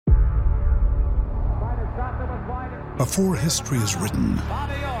Before history is written,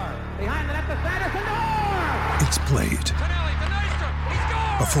 it's played.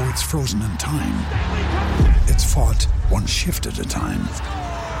 Before it's frozen in time, it's fought one shift at a time.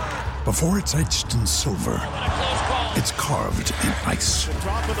 Before it's etched in silver, it's carved in ice.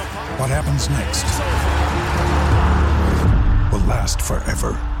 What happens next will last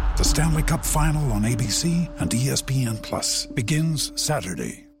forever. The Stanley Cup Final on ABC and ESPN Plus begins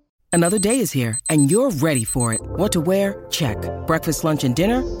Saturday. Another day is here, and you're ready for it. What to wear? Check. Breakfast, lunch, and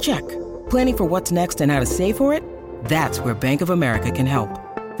dinner? Check. Planning for what's next and how to save for it? That's where Bank of America can help.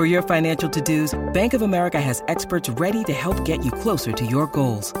 For your financial to-dos, Bank of America has experts ready to help get you closer to your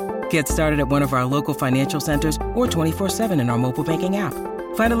goals. Get started at one of our local financial centers or 24/7 in our mobile banking app.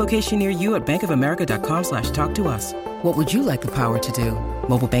 Find a location near you at bankofamerica.com/talktous. What would you like the power to do?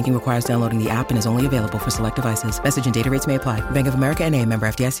 Mobile banking requires downloading the app and is only available for select devices. Message and data rates may apply. Bank of America N.A., member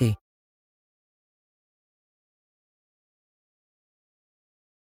FDIC.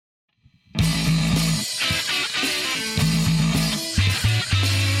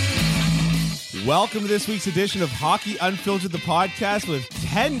 Welcome to this week's edition of Hockey Unfiltered, the podcast with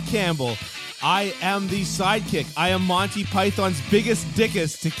Ken Campbell. I am the sidekick. I am Monty Python's biggest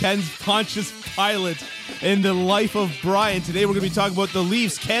dickus to Ken's Pontius Pilate in the life of Brian. Today we're going to be talking about the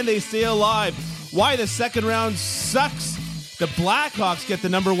Leafs. Can they stay alive? Why the second round sucks? The Blackhawks get the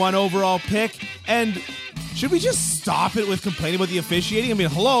number 1 overall pick. And should we just stop it with complaining about the officiating? I mean,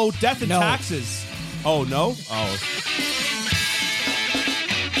 hello, death and taxes. Oh, no? Oh.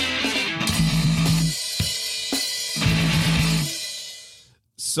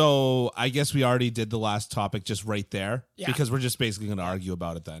 So I guess we already did the last topic just right there because we're just basically going to argue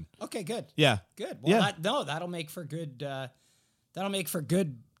about it then. Okay, good. Yeah. Good. Well, that'll make for good,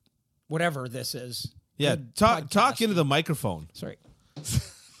 whatever this is. Yeah. Talk into the microphone. Sorry.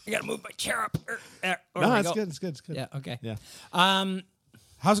 I got to move my chair up. No, it's good. It's good. It's good. Yeah. Okay. Yeah.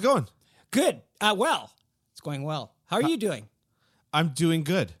 How's it going? Good. Well, it's going well. How are you doing? I'm doing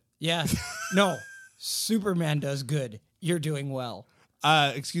good. Yeah. No, Superman does good. You're doing well.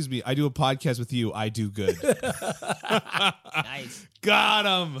 Excuse me. I do a podcast with you. I do good. Nice. Got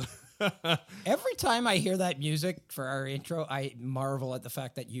him. Every time I hear that music for our intro, I marvel at the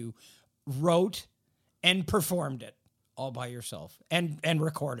fact that you wrote and performed it all by yourself and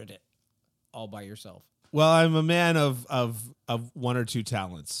recorded it all by yourself. Well, I'm a man of one or two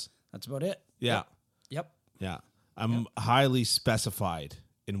talents. That's about it. Yeah. Yep. Yeah. I'm highly specified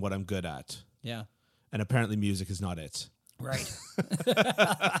in what I'm good at. Yeah. And apparently music is not it. Right.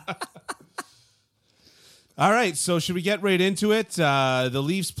 All right, so should we get right into it? The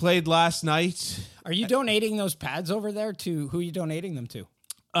Leafs played last night. Are you donating those pads over there to who are you donating them to?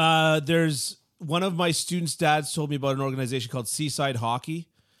 There's one of my students' dads told me about an organization called Seaside Hockey.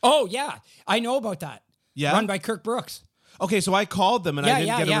 Oh, yeah. I know about that. Yeah. Run by Kirk Brooks. Okay, so I called them and I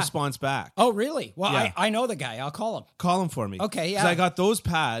didn't get a response back. Oh, really? Well, Yeah. I know the guy. I'll call him. Call him for me. Okay, yeah. Because I got those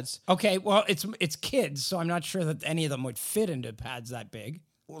pads. Okay, well, it's kids, so I'm not sure that any of them would fit into pads that big.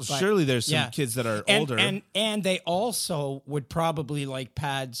 Well, surely there's some kids that are older. And they also would probably like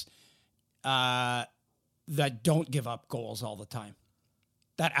pads that don't give up goals all the time.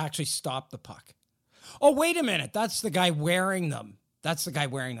 That actually stop the puck. Oh, wait a minute. That's the guy wearing them.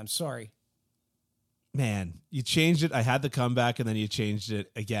 Sorry. Man, you changed it. I had the comeback, and then you changed it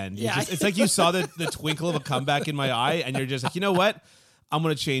again. Yeah. It's like you saw the twinkle of a comeback in my eye, and you're just like, you know what? I'm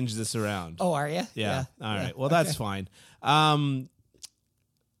going to change this around. Oh, are you? Yeah. All right. Well, that's fine. Wow,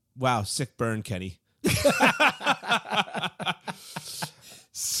 sick burn, Kenny.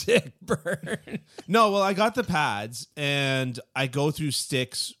 Sick burn. No, well, I got the pads, and I go through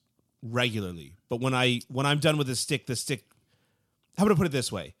sticks regularly. But when I'm done with the stick, how would I put it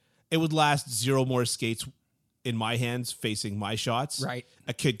this way? It would last 0 more skates in my hands facing my shots. Right.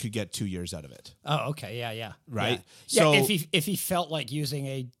 A kid could get 2 years out of it. Oh, okay. Yeah. Right? Yeah, So if he felt like using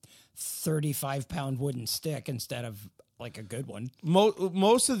a 35-pound wooden stick instead of like a good one.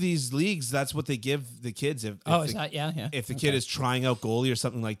 most of these leagues, that's what they give the kids. If the kid is trying out goalie or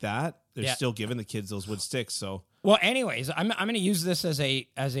something like that, they're still giving the kids those wood sticks. So well, anyways, I'm going to use this as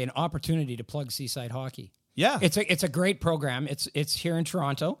an opportunity to plug Seaside Hockey. Yeah, it's a great program. It's here in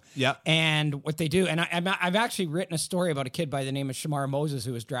Toronto. Yeah, and what they do, and I've actually written a story about a kid by the name of Shamar Moses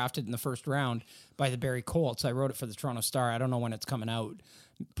who was drafted in the first round by the Barrie Colts. I wrote it for the Toronto Star. I don't know when it's coming out.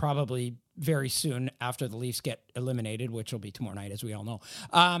 Probably very soon after the Leafs get eliminated, which will be tomorrow night, as we all know.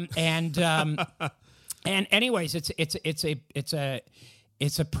 And anyways, it's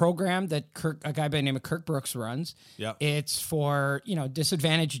It's a program that a guy by the name of Kirk Brooks runs. Yeah. It's for,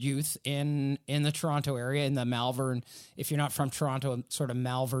 disadvantaged youth in the Toronto area, in the Malvern, if you're not from Toronto, sort of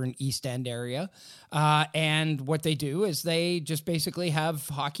Malvern East End area. And what they do is they just basically have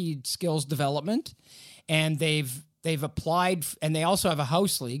hockey skills development, and they've applied, and they also have a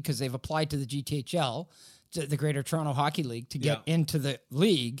house league because they've applied to the GTHL, to the Greater Toronto Hockey League, to get into the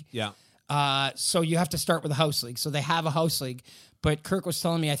league. Yeah. So you have to start with a house league. So they have a house league. But Kirk was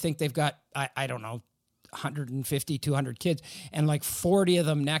telling me, I think they've got, I don't know, 150, 200 kids. And like 40 of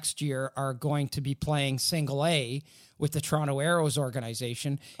them next year are going to be playing single A with the Toronto Arrows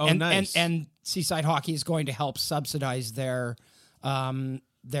organization. Oh, nice. And Seaside Hockey is going to help subsidize their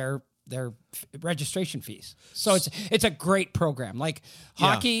registration fees. So it's a great program. Like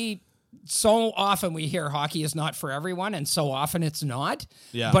hockey, so often we hear hockey is not for everyone, and so often it's not.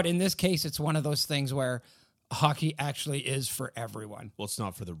 Yeah. But in this case, it's one of those things where hockey actually is for everyone. Well, it's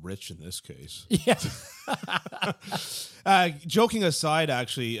not for the rich in this case. Yeah. Joking aside,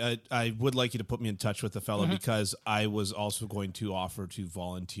 actually, I would like you to put me in touch with the fellow because I was also going to offer to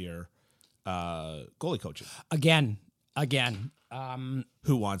volunteer goalie coaching. Again.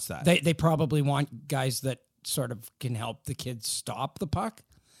 Who wants that? They probably want guys that sort of can help the kids stop the puck.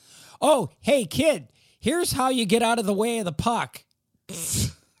 Oh, hey, kid, here's how you get out of the way of the puck.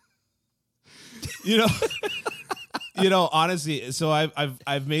 Honestly, so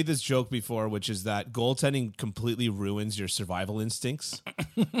I've made this joke before, which is that goaltending completely ruins your survival instincts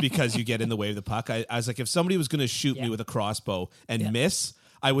because you get in the way of the puck. I was like, if somebody was going to shoot me with a crossbow and miss,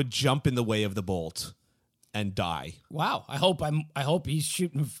 I would jump in the way of the bolt and die. Wow. I hope he's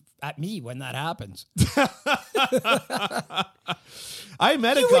shooting at me when that happens. I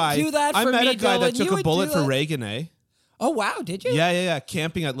met a guy. You would do that for me, that Dylan. took You a would bullet do for that? Reagan, eh? Oh, wow. Did you? Yeah.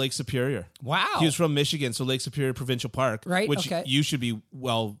 Camping at Lake Superior. Wow. He was from Michigan, so Lake Superior Provincial Park, Right, which okay. you should be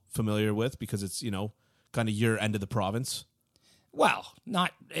well familiar with because it's, kind of your end of the province. Well,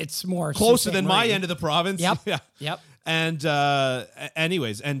 it's more Closer Sault than Ste. my Marie. end of the province. Yep. Yeah. Yep. And so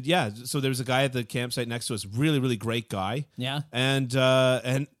there was a guy at the campsite next to us, really, really great guy. Yeah.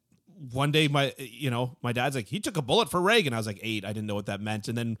 And one day my dad's like, he took a bullet for Reagan. I was like 8. I didn't know what that meant.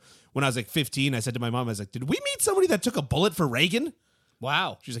 And then when I was like 15, I said to my mom, I was like, did we meet somebody that took a bullet for Reagan?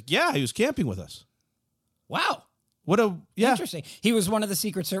 Wow. She's like, yeah, he was camping with us. Wow. Yeah. Interesting. He was one of the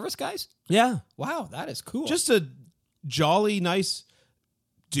Secret Service guys? Yeah. Wow, that is cool. Just a jolly, nice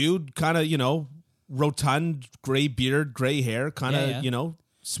dude, kind of, rotund, gray beard, gray hair, kind of,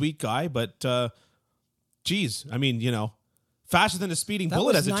 sweet guy. But, geez, I mean, faster than a speeding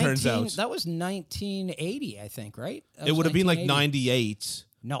bullet, as it turns out. That was 1980, I think, right? It would have been like 1980. 98.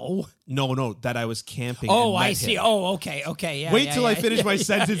 No, that I was camping. Oh, and met I see. him. Oh, okay. Yeah. Wait till I finish my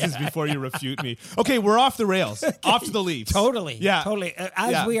sentences before you refute me. Okay, we're off the rails. Off to the Leafs. Totally. Yeah. Totally.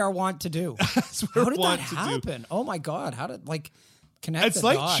 As we are want to do. As we're How did that wont to do. happen? Oh my God. How did connect It's the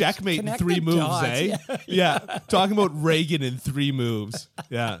like dots? checkmate in Connect 3 the moves, dots. eh? Yeah. Talking about Reagan in 3 moves.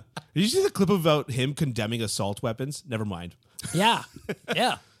 Yeah. Did you see the clip about him condemning assault weapons? Never mind. Yeah.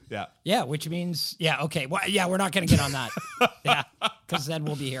 Yeah. Yeah. Yeah, which means, okay. Well, yeah, we're not going to get on that. Yeah, because then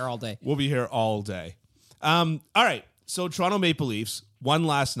we'll be here all day. We'll be here all day. All right. So Toronto Maple Leafs won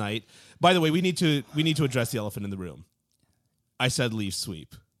last night. By the way, we need to address the elephant in the room. I said Leafs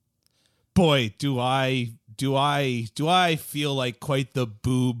sweep. Boy, do I feel like quite the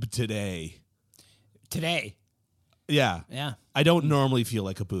boob today. Today. Yeah. Yeah. I don't normally feel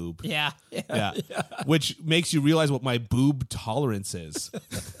like a boob. Yeah. Yeah. Which makes you realize what my boob tolerance is.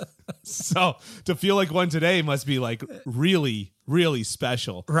 So to feel like one today must be like really, really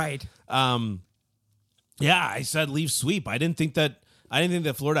special. Right. Yeah, I said Leafs sweep. I didn't think that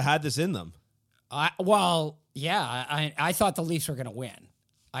Florida had this in them. I thought the Leafs were going to win.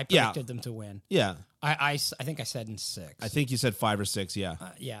 I predicted them to win. Yeah. I think I said in 6. I think you said 5 or 6, yeah.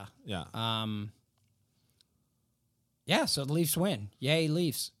 Yeah. Yeah. Yeah, so the Leafs win. Yay,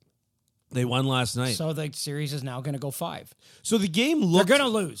 Leafs. They won last night. So the series is now going to go 5. So the game looked... They're going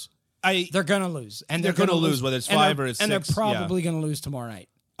to lose. They're going to lose. And they're going to lose, whether it's 5 or it's 6. And they're probably going to lose tomorrow night.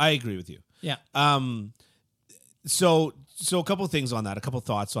 I agree with you. Yeah. So a couple of things on that, a couple of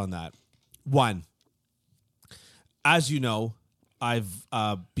thoughts on that. One, as you know, I've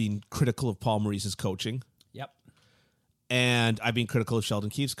been critical of Paul Maurice's coaching. Yep. And I've been critical of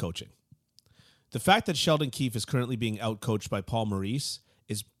Sheldon Keefe's coaching. The fact that Sheldon Keefe is currently being outcoached by Paul Maurice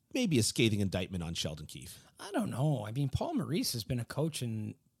is maybe a scathing indictment on Sheldon Keefe. I don't know. I mean, Paul Maurice has been a coach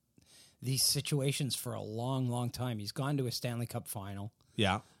in these situations for a long, long time. He's gone to a Stanley Cup final.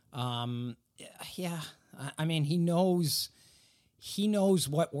 Yeah. Yeah. I mean, he knows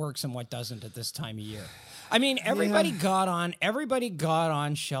what works and what doesn't at this time of year. I mean, everybody got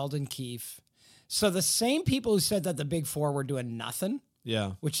on Sheldon Keefe. So the same people who said that the Big Four were doing nothing,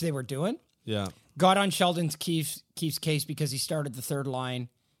 Yeah. which they were doing, Yeah. got on Sheldon Keefe's case because he started the third line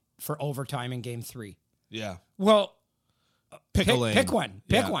for overtime in Game 3. Yeah. Well, Pick a lane. pick one.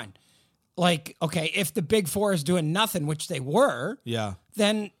 Pick Yeah. one. Like, okay, if the Big Four is doing nothing, which they were, Yeah.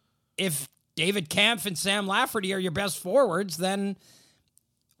 then if David Kampf and Sam Lafferty are your best forwards, then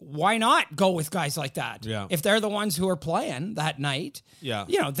why not go with guys like that? Yeah. If they're the ones who are playing that night, Yeah.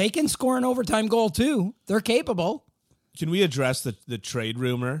 they can score an overtime goal too. They're capable. Can we address the trade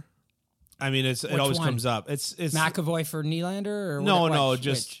rumor? I mean, it always one? comes up. It's McAvoy for Nylander? Or no, which?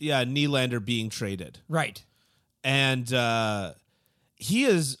 Nylander being traded. Right. And he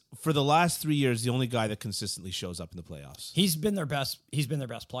is, for the last 3 years, the only guy that consistently shows up in the playoffs. He's been their best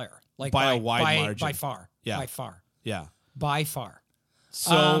player. Like By a wide margin. By far. Yeah. By far. Yeah. By far.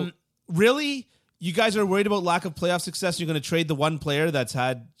 So, really? You guys are worried about lack of playoff success? You're going to trade the one player that's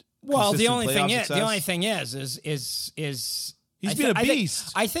had Well, the consistent only playoff thing success? is He's been a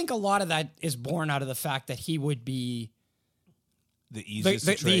beast. I think a lot of that is born out of the fact that he would be The easiest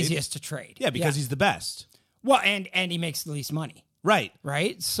to the trade? easiest to trade. Yeah, because he's the best. well, and he makes the least money, Right.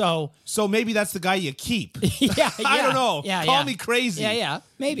 right? So So maybe that's the guy you keep. yeah, I don't know. Yeah, Call yeah. me crazy. Yeah,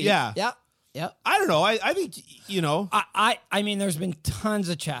 maybe. Yeah. yeah. I don't know. I think, I mean, there's been tons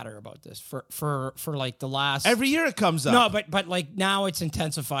of chatter about this for like the last every year it comes up. No, but like now it's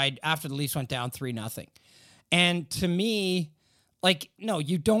intensified after the Leafs went down 3-0. And to me, like, no,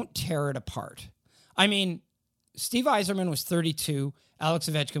 you don't tear it apart. I mean, Steve Yzerman was 32. Alex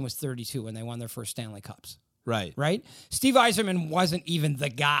Ovechkin was 32 when they won their first Stanley Cups, Right. right? Steve Yzerman wasn't even the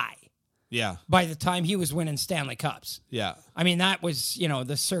guy Yeah. by the time he was winning Stanley Cups. Yeah. I mean, that was,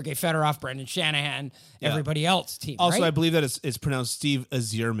 the Sergei Fedorov, Brendan Shanahan, everybody else team, Also, right? I believe that it's pronounced Steve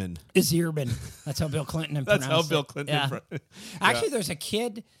Yzerman. Yzerman. That's how Bill Clinton That's pronounced how Bill it. Clinton. Yeah. Actually, there's a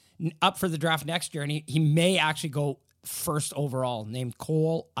kid up for the draft next year, and he may actually go first overall, named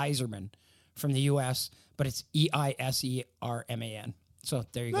Cole Yzerman from the U.S., but it's Eiserman. So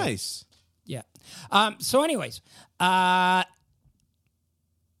there you go. Nice. Yeah. So anyways,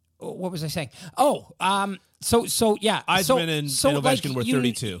 what was I saying? So yeah. Yzerman and Ovechkin were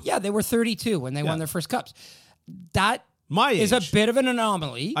 32. Yeah, they were 32 when they won their first cups. That My is a age. bit of an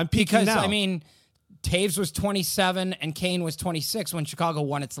anomaly. I'm peaking because, now. I mean, Taves was 27 and Kane was 26 when Chicago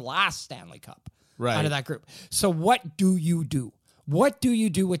won its last Stanley Cup Right. out of that group. So what do you do? What do you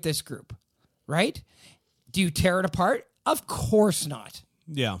do with this group? Right? Do you tear it apart? Of course not.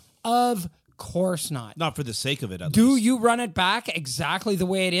 Yeah. Of course not. Not for the sake of it, at Do least. you run it back exactly the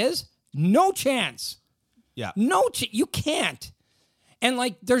way it is? No chance. Yeah. You can't. And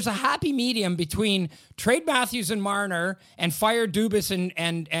like, there's a happy medium between trade Matthews and Marner and fire Dubas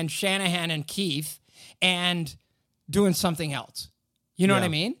and Shanahan and Keefe and doing something else. You know Yeah. what I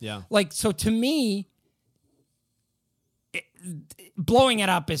mean? Yeah. Like, so to me, blowing it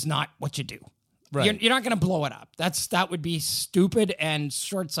up is not what you do. Right. You're not going to blow it up. That would be stupid and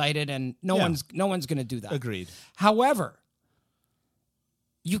short-sighted, and no Yeah. one's going to do that. Agreed. However,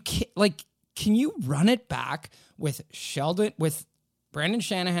 can you run it back with Brandon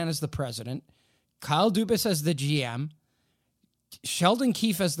Shanahan as the president, Kyle Dubas as the GM, Sheldon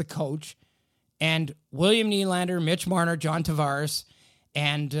Keefe as the coach, and William Nylander, Mitch Marner, John Tavares,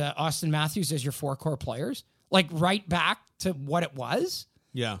 and Austin Matthews as your four core players? Like, right back to what it was?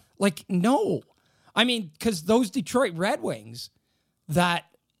 Yeah. Like, no. I mean, because those Detroit Red Wings that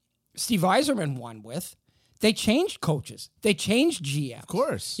Steve Yzerman won with, they changed coaches. They changed GMs. Of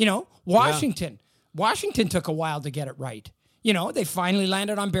course. Washington. Washington took a while to get it right. They finally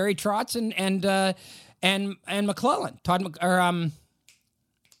landed on Barry Trotz and McClellan.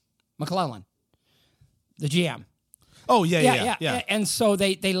 McClellan, the GM. Oh, yeah. And so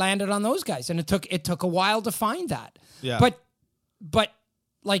they landed on those guys, and it took a while to find that. Yeah. But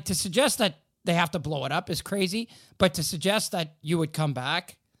like, to suggest that they have to blow it up is crazy. But to suggest that you would come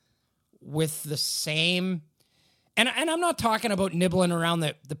back with the same, and I'm not talking about nibbling around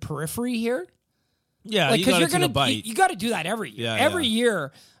the periphery here. Yeah, Like, you got to you're take a gonna bite. you got to do that every year. Yeah, every yeah.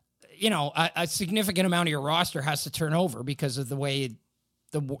 year, a significant amount of your roster has to turn over because of the way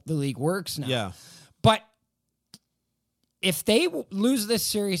the league works now. Yeah. But if they lose this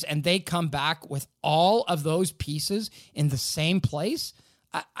series and they come back with all of those pieces in the same place,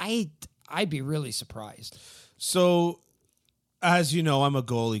 I'd be really surprised. So, as you know, I'm a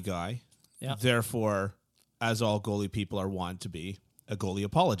goalie guy. Yeah. Therefore, as all goalie people are wont to be, a goalie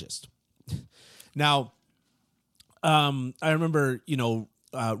apologist. Now, I remember,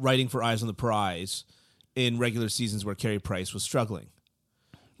 writing for Eyes on the Prize in regular seasons where Carey Price was struggling,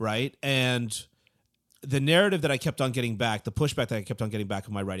 right? And the narrative that I kept on getting back, the pushback that I kept on getting back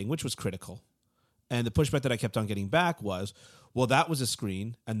on my writing, which was critical, and the pushback that I kept on getting back was, well, that was a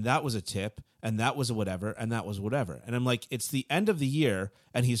screen, and that was a tip, and that was a whatever, and that was whatever. And I'm like, it's the end of the year,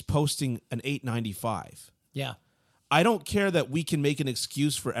 and he's posting an 895. Yeah. I don't care that we can make an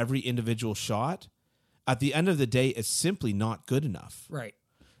excuse for every individual shot. At the end of the day, it's simply not good enough. Right.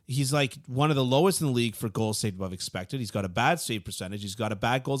 He's like one of the lowest in the league for goals saved above expected. He's got a bad save percentage. He's got a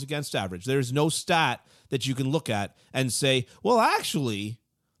bad goals against average. There's no stat that you can look at and say, well, actually,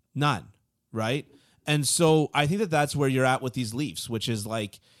 none, right? And so I think that that's where you're at with these Leafs, which is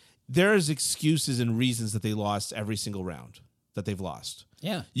like there's excuses and reasons that they lost every single round that they've lost.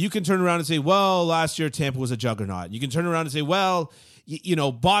 Yeah. You can turn around and say, well, last year Tampa was a juggernaut. You can turn around and say, well, you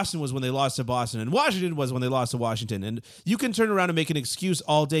know, Boston was when they lost to Boston, and Washington was when they lost to Washington. And you can turn around and make an excuse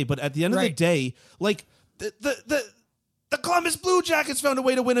all day, but at the end of the day, like the Columbus Blue Jackets found a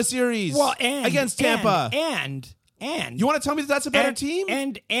way to win a series against Tampa. And you want to tell me that that's a better team?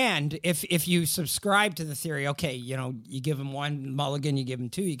 And if you subscribe to the theory, okay, you know, you give them one mulligan, you give them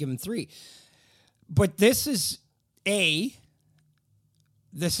two, you give them three. But this is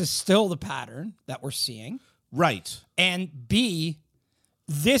still the pattern that we're seeing. Right. And B,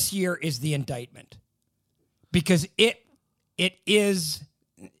 this year is the indictment. Because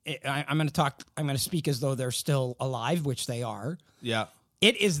I'm going to speak as though they're still alive, which they are. Yeah.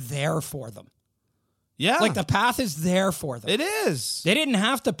 It is there for them. Yeah. Like the path is there for them. It is. They didn't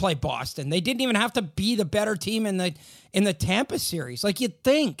have to play Boston. They didn't even have to be the better team in the Tampa series. Like you'd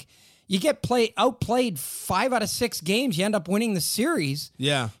think. You get outplayed 5 out of 6 games, you end up winning the series.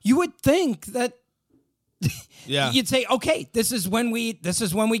 Yeah. You would think that yeah. You'd say, okay, this is when we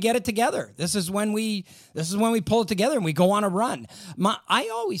get it together. This is when we pull it together and we go on a run. I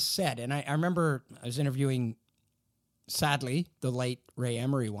always said, and I remember I was interviewing, sadly, the late Ray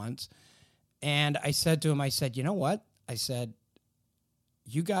Emery once, and I said to him, I said, you know what? I said,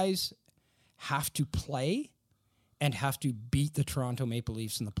 you guys have to play and have to beat the Toronto Maple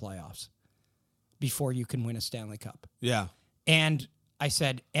Leafs in the playoffs before you can win a Stanley Cup. Yeah. And I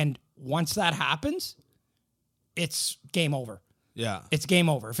said, and once that happens, it's game over. Yeah. It's game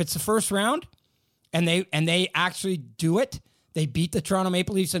over. If it's the first round and they actually do it, they beat the Toronto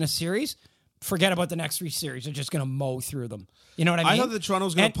Maple Leafs in a series, forget about the next 3 series. They're just going to mow through them. You know what I mean? I thought that Toronto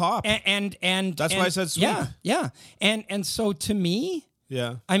was going to pop. And that's why I said sweep. Yeah. And so to me,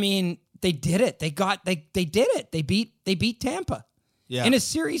 yeah. I mean, they did it. They did it. They beat Tampa. Yeah. In a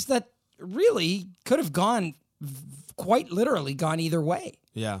series that really could have gone quite literally gone either way.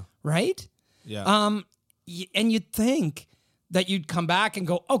 Yeah. Right? Yeah. And you'd think that you'd come back and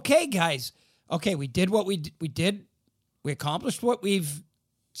go, okay, guys, okay, we did what we did. We accomplished what we've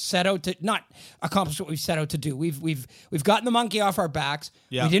set out to, not accomplished what we've set out to do. We've gotten the monkey off our backs.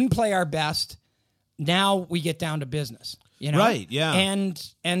 Yeah. We didn't play our best. Now we get down to business. You know? Right, yeah.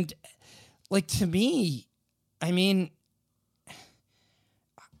 And like, to me, I mean,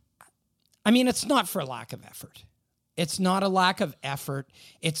 it's not for a lack of effort. It's not a lack of effort.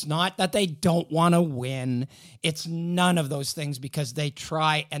 It's not that they don't want to win. It's none of those things, because they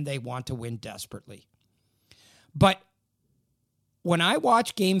try and they want to win desperately. But when I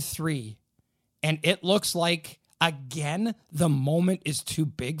watch Game 3 and it looks like, again, the moment is too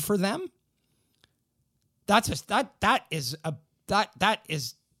big for them, that is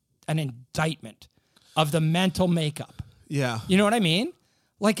an indictment of the mental makeup. Yeah. You know what I mean?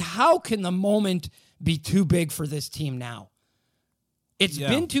 Like, how can the moment be too big for this team now? It's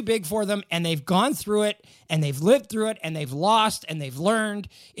been too big for them, and they've gone through it, and they've lived through it, and they've lost, and they've learned.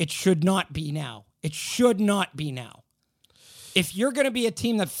 It should not be now. It should not be now. If you're going to be a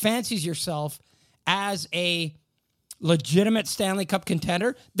team that fancies yourself as a legitimate Stanley Cup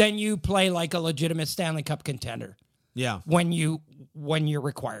contender, then you play like a legitimate Stanley Cup contender. Yeah. When you're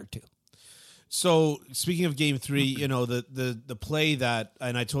required to. So speaking of Game 3, you know, the play that,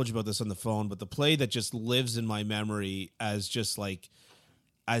 and I told you about this on the phone, but the play that just lives in my memory as just like,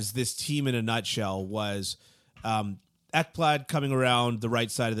 as this team in a nutshell was Ekblad coming around the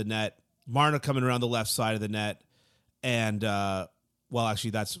right side of the net, Marner coming around the left side of the net, and well,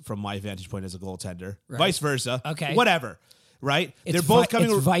 actually, that's from my vantage point as a goaltender. Right. Vice versa. Okay. Whatever. Right? They're both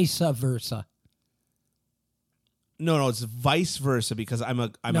coming. It's vice versa. No, it's vice versa, because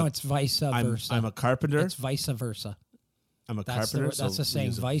it's vice versa. I'm a carpenter. It's vice versa. I'm a carpenter. That's the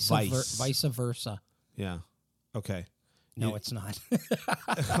saying. Vice versa. Yeah. Okay. No, it's not.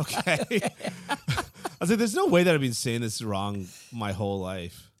 Okay. I was like, there's no way that I've been saying this wrong my whole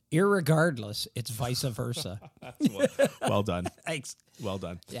life. Irregardless, it's vice versa. Well done. Thanks. Well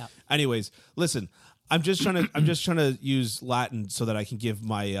done. Yeah. Anyways, listen, I'm just trying to use Latin so that I can give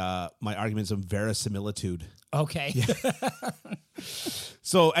my my argument some verisimilitude. Okay.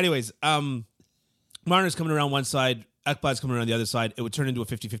 So, anyways, Marner's coming around one side, Ekblad's coming around the other side. It would turn into a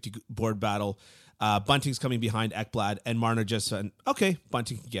 50-50 board battle. Bunting's coming behind Ekblad, and Marner just said, okay,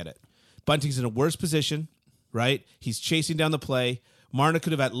 Bunting can get it. Bunting's in a worse position, right? He's chasing down the play. Marner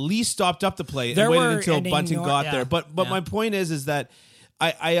could have at least stopped up the play and waited until Bunting got there. But my point is that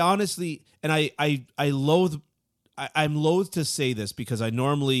I honestly, and I'm loath to say this because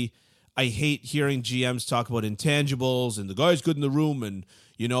I hate hearing GMs talk about intangibles and the guy's good in the room and,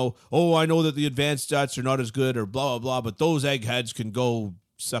 you know, I know that the advanced stats are not as good or blah, blah, blah, but those eggheads can go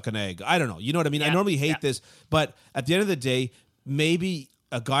suck an egg. I don't know. You know what I mean? Yeah, I normally hate this, but at the end of the day, maybe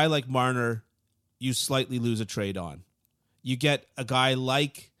a guy like Marner, you slightly lose a trade on. You get a guy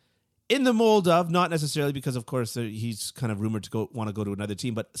like in the mold of, not necessarily because, of course, he's kind of rumored to want to go to another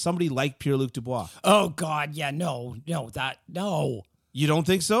team, but somebody like Pierre-Luc Dubois. Oh, God, yeah, no. You don't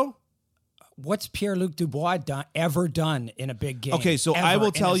think so? What's Pierre-Luc Dubois ever done in a big game? Okay, so I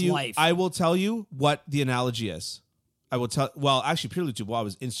will tell you what the analogy is. Actually, Pierre-Luc Dubois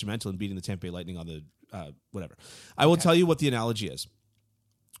was instrumental in beating the Tampa Bay Lightning on the whatever. I will tell you what the analogy is.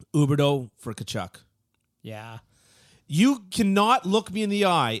 Huberdeau for Tkachuk. Yeah. You cannot look me in the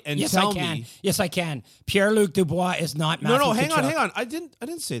eye and tell me. Yes, I can. Pierre-Luc Dubois is not Matthew No, Tkachuk. hang on. I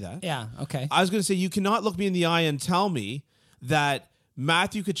didn't say that. Yeah, okay. I was going to say you cannot look me in the eye and tell me that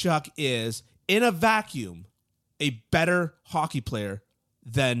Matthew Tkachuk is, in a vacuum, a better hockey player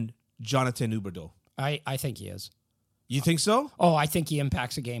than Jonathan Huberdeau. I think he is. You think so? Oh, I think he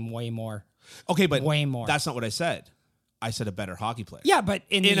impacts a game way more. Okay, but way more. That's not what I said. I said a better hockey player. Yeah, but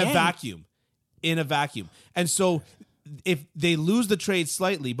in a vacuum. In a vacuum. And so if they lose the trade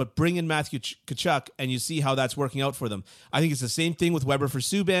slightly, but bring in Matthew Tkachuk and you see how that's working out for them, I think it's the same thing with Weber for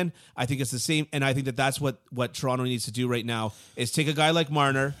Subban. I think it's the same, and I think that's what Toronto needs to do right now is take a guy like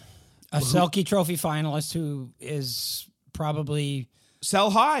Marner. A Selke Trophy finalist who is probably...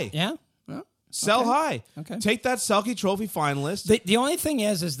 Sell high. Yeah. Sell high. Okay. Take that Selke Trophy finalist. The only thing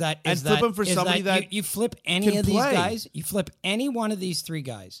is that flip him for somebody that you flip any of these guys. You flip any one of these three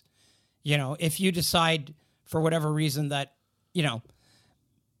guys. You know, if you decide for whatever reason that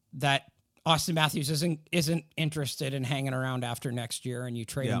that Austin Matthews isn't interested in hanging around after next year, and you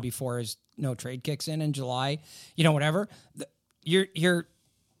trade him before his no trade kicks in July. Whatever.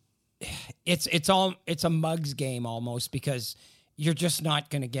 It's a mugs game almost because you're just not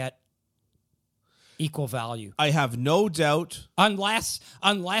going to get equal value. I have no doubt. Unless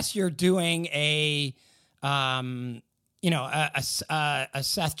you're doing a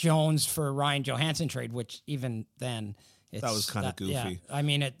Seth Jones for Ryan Johansson trade, which even then that was kind of goofy. Yeah, I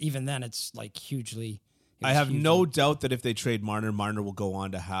mean, even then it's like hugely. I have no doubt that if they trade Marner will go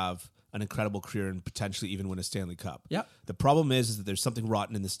on to have an incredible career and potentially even win a Stanley Cup. Yep. The problem is that there's something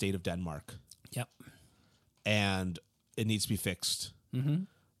rotten in the state of Denmark. Yep. And it needs to be fixed. Mm-hmm.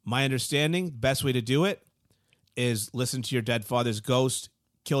 My understanding, the best way to do it is listen to your dead father's ghost,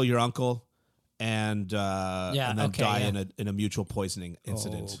 kill your uncle, and then die in a mutual poisoning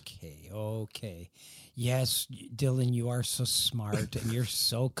incident. Okay. Yes, Dylan, you are so smart and you're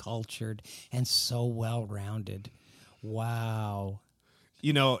so cultured and so well-rounded. Wow.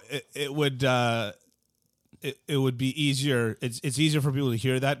 It would it would be easier. It's easier for people to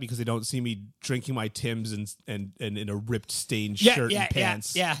hear that because they don't see me drinking my Timbs and in a ripped, stained shirt and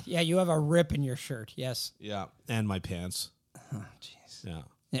pants. Yeah. You have a rip in your shirt. Yes. Yeah, and my pants. Oh, jeez.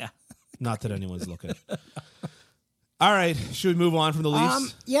 Yeah. Not that anyone's looking. All right, should we move on from the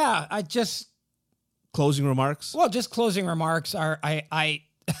Leafs? I just closing remarks. Well, just closing remarks are I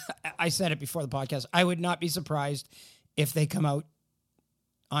said it before the podcast. I would not be surprised if they come out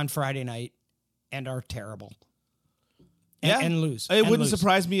on Friday night and are terrible. And lose. It wouldn't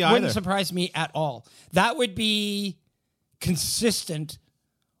surprise me either. Wouldn't surprise me at all. That would be consistent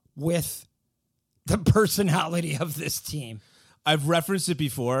with the personality of this team. I've referenced it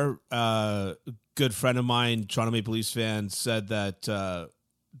before. A good friend of mine, Toronto Maple Leafs fan, said that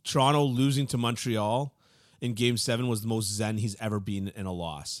Toronto losing to Montreal in Game 7 was the most zen he's ever been in a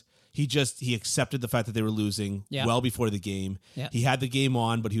loss. He accepted the fact that they were losing well before the game. Yeah. He had the game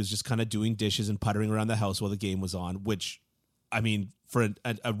on, but he was just kind of doing dishes and puttering around the house while the game was on, which, I mean, for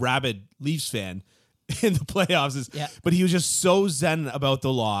a rabid Leafs fan in the playoffs is, but he was just so zen about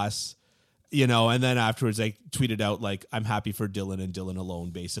the loss, and then afterwards I tweeted out, like, I'm happy for Dylan and Dylan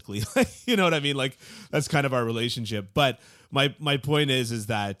alone, basically. You know what I mean? Like, that's kind of our relationship. But my point is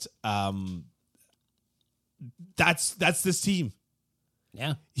that that's this team.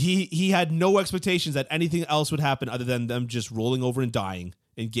 Yeah. He had no expectations that anything else would happen other than them just rolling over and dying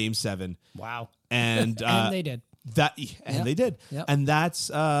in Game 7. Wow. And And they did. They did. Yep. And that's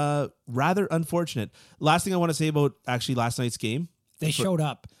rather unfortunate. Last thing I want to say about actually last night's game. They showed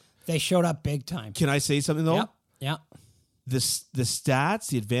up. They showed up big time. Can I say something though? Yep. The stats,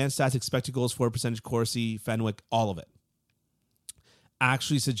 the advanced stats, expected goals, for percentage, Corsi, Fenwick, all of it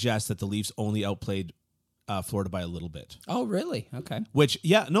actually suggests that the Leafs only outplayed Florida by a little bit. Oh, really? Okay. Which,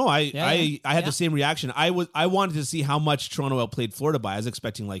 I had Yeah. the same reaction. I wanted to see how much Toronto outplayed Florida by. I was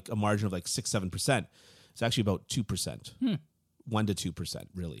expecting like a margin of like 6-7%. It's actually about 2%, 1 to 2%,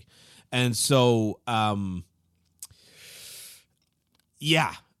 really. And so,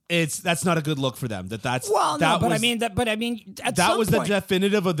 that's not a good look for them. That was the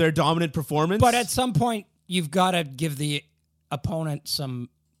definitive of their dominant performance. But at some point, you've got to give the opponent some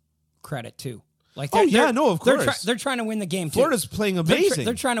credit too. Like, of course. They're trying to win the game too. Florida's playing amazing.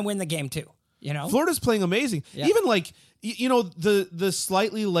 They're trying to win the game too. You know, Florida's playing amazing. Yeah. Even like, the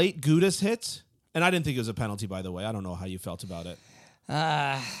slightly late Gudas hit, and I didn't think it was a penalty, by the way. I don't know how you felt about it.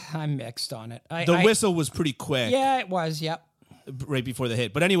 I'm mixed on it. The whistle was pretty quick. Yeah, it was. Yep. Right before the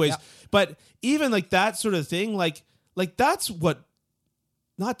hit. But anyways, Yep. but even like that sort of thing, like that's what,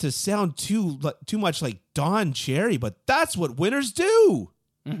 not to sound too much like Don Cherry, but that's what winners do.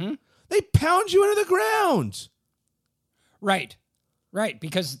 Mm-hmm. They pound you into the ground. Right.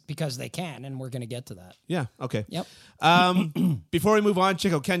 Because they can, and we're going to get to that. Yeah. Okay. Yep. Before we move on,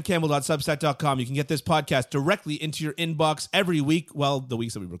 check out kencampbell.substack.com. You can get this podcast directly into your inbox every week. Well, the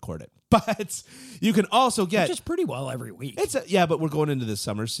weeks that we record it, but you can also get Which is pretty well every week. but we're going into the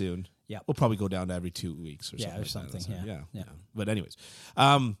summer soon. Yeah. We'll probably go down to every 2 weeks or Yeah, something. or something, Like that. yeah. But anyways,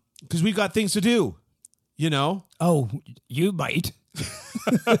 because we've got things to do, Oh, you might.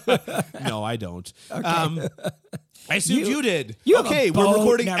 No, I don't. Okay. I assumed you did. You have Okay, a we're boat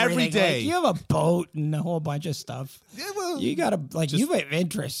recording and every everything. day. Like, you have a boat and a whole bunch of stuff. Yeah, well, You got you have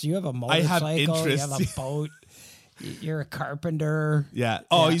interests. You have a motorcycle. have You interests. have a boat. You're a carpenter. yeah.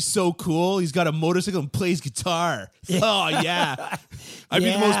 Oh, Yeah. he's so cool. He's got a motorcycle and plays guitar. Oh, yeah. I'd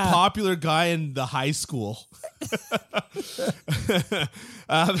be the most Yeah. popular guy in the high school.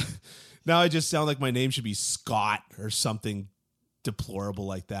 Now I just sound like my name should be Scott or something deplorable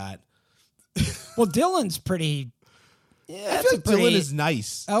like that. Well, Dylan's pretty. Yeah, I feel like Dylan is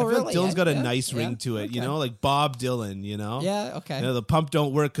nice. Oh, I feel really? like Dylan's got a Yeah, nice ring yeah, to it, okay. like Bob Dylan, Yeah. Okay. The pump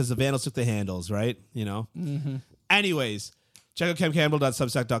don't work because the vandals took the handles, right? Mm-hmm. Anyways, check out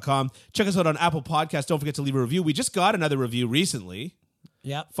kencampbell.substack.com. Check us out on Apple Podcasts. Don't forget to leave a review. We just got another review recently.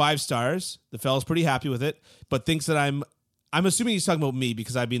 Yep. 5 stars. The fellow's pretty happy with it, but thinks that I'm assuming he's talking about me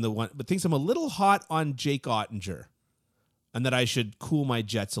because I've been the one, but thinks I'm a little hot on Jake Ottinger and that I should cool my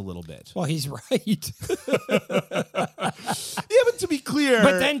jets a little bit. Well, he's right. Yeah, but to be clear,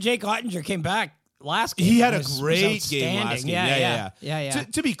 But then Jake Ottinger came back last game. he had a Was great game outstanding. last game. Yeah.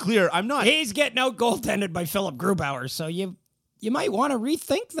 To be clear, I'm not. He's getting out goaltended by Philip Grubauer, so you might want to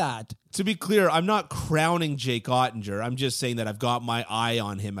rethink that. To be clear, I'm not crowning Jake Ottinger. I'm just saying that I've got my eye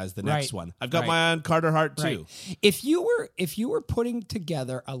on him as the next Right. one. I've got Right. my eye on Carter Hart too. Right. If you were putting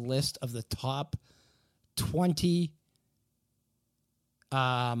together a list of the top 20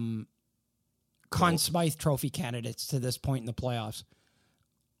 Conn Smythe Trophy candidates to this point in the playoffs,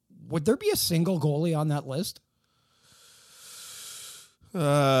 would there be a single goalie on that list?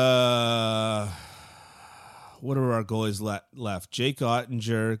 What are our goalies left? Jake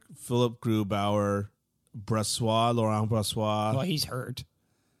Ottinger, Philip Grubauer, Laurent Brossois. Well, he's hurt.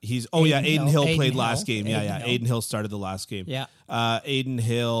 Aiden Hill played Aiden last Hill. game. Aiden Hill. Aiden Hill started the last game. Yeah. Aiden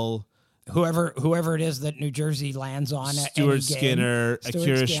Hill, Whoever it is that New Jersey lands on at any Stuart game. Skinner,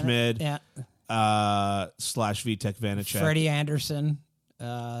 Akira Schmid, Yeah. / Vitek Vanacek. Freddie Anderson.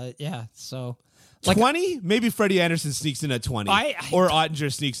 So 20? Maybe Freddie Anderson sneaks in at 20. Or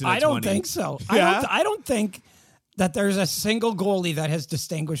Ottinger sneaks in at 20. I don't think so. Yeah? I don't think that there's a single goalie that has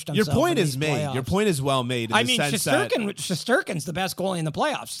distinguished Your himself. point in is these made. playoffs. Your point is well made. In the sense that, Shesterkin's the best goalie in the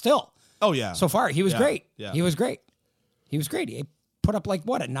playoffs still. oh, yeah. So far, he was great. Yeah. He was great. He put up like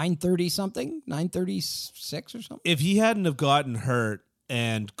what, a 930 something, 936 or something. If he hadn't have gotten hurt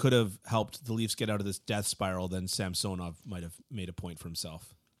and could have helped the Leafs get out of this death spiral, then Samsonov might have made a point for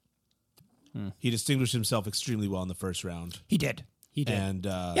himself. He distinguished himself extremely well in the first round. He did. And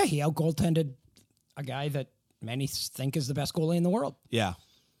He out goaltended a guy that many think is the best goalie in the world. yeah.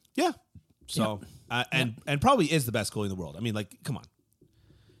 So and probably is the best goalie in the world. I mean, like, come on.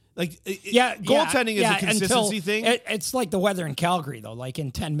 Like, goaltending is a consistency thing. It's like the weather in Calgary, though. Like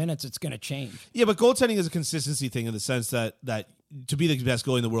in 10 minutes, it's going to change. Yeah, but goaltending is a consistency thing in the sense that to be the best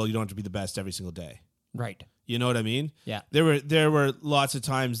goalie in the world, you don't have to be the best every single day. Right. You know what I mean? Yeah. There were lots of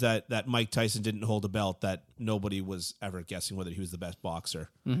times that Mike Tyson didn't hold a belt that nobody was ever guessing whether he was the best boxer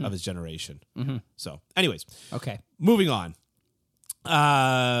of his generation. So, anyways, Okay. moving on.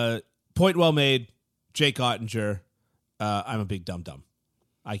 Point well made. Jake Ottinger. I'm a big dum-dum.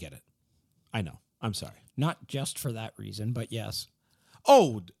 I get it. I know. I'm sorry. Not just for that reason, but yes.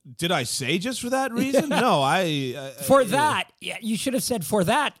 Oh, did I say just for that reason? No, For that, yeah, you should have said for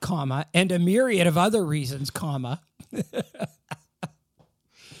that, comma, and a myriad of other reasons, comma.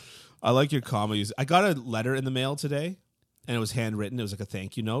 I like your comma use. I got a letter in the mail today, and it was handwritten. It was like a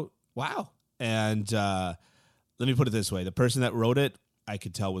thank you note. Wow. And let me put it this way. The person that wrote it, I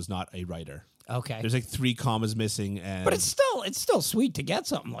could tell was not a writer. Okay. There's like 3 commas missing. And But it's still sweet to get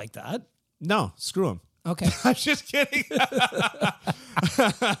something like that. No, screw him. Okay. I'm just kidding.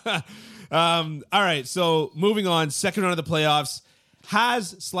 All right, so moving on. Second round of the playoffs.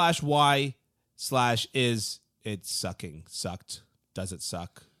 Has/why/is it sucking? Sucked? Does it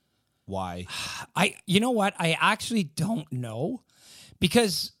suck? Why? You know what? I actually don't know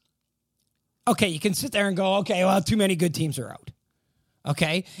because, okay, you can sit there and go, okay, well, too many good teams are out.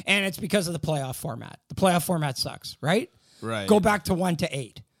 Okay. And it's because of the playoff format. The playoff format sucks, right? Right. Go back to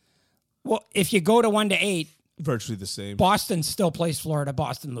 1-8. Well, if you go to 1-8, Virtually the same. Boston still plays Florida.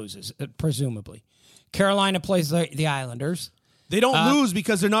 Boston loses, presumably. Carolina plays the Islanders. They don't lose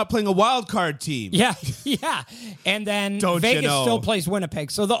because they're not playing a wild card team. Yeah, yeah. And then Don't Vegas you know? still plays Winnipeg.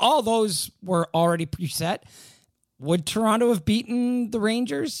 So all those were already preset. Would Toronto have beaten the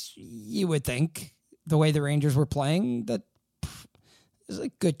Rangers? You would think. The way the Rangers were playing, that is a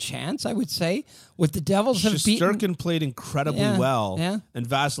good chance, I would say. Would the Devils have beaten... Shesterkin played incredibly well. Yeah. And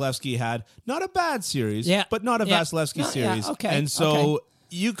Vasilevsky had not a bad series, Yeah. but not a Yeah. Vasilevsky No, yeah, series. okay, And so... okay.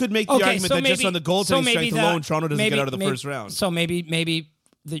 You could make the argument that just on the goaltending strength alone, Toronto doesn't get out of the first round. So maybe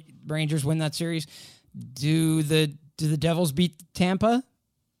the Rangers win that series. Do the Devils beat Tampa?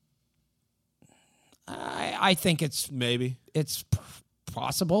 I think it's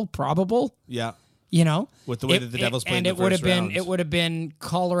possible, probable. Yeah. You know, With the way that the Devils played in the it would first have been round. it would have been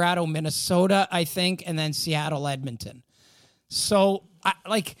Colorado, Minnesota, I think, and then Seattle, Edmonton. So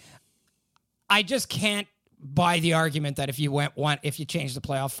I just can't buy the argument that if you changed the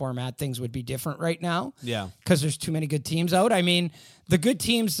playoff format, things would be different right now. Yeah. Because there's too many good teams out. I mean, the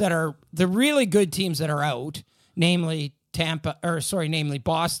really good teams that are out, namely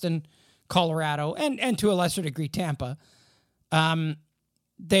Boston, Colorado, and to a lesser degree Tampa,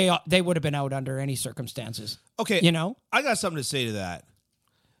 they would have been out under any circumstances. Okay. You know? I got something to say to that.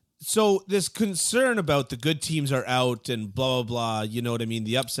 So this concern about the good teams are out and blah, blah, blah, you know what I mean?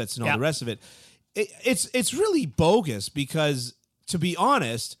 The upsets and all the rest of it. It's really bogus because, to be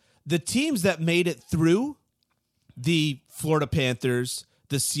honest, the teams that made it through, the Florida Panthers,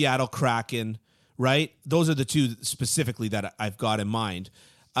 the Seattle Kraken, right? Those are the two specifically that I've got in mind.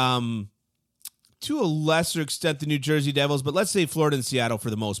 To a lesser extent, the New Jersey Devils, but let's say Florida and Seattle for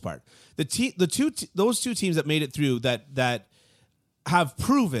the most part. Those two teams that made it through that have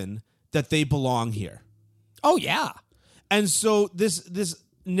proven that they belong here. Oh yeah. And so this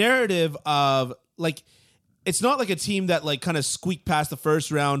narrative of it's not like a team that kind of squeaked past the first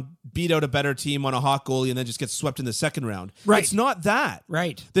round, beat out a better team on a hot goalie, and then just gets swept in the second round. Right. It's not that.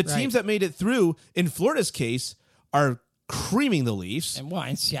 Right. The teams that made it through, in Florida's case, are creaming the Leafs. And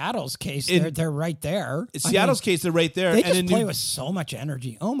in Seattle's case, they're right there. In Seattle's case, they're right there. They just play with so much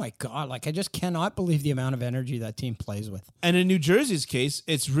energy. Oh my God. I just cannot believe the amount of energy that team plays with. And in New Jersey's case,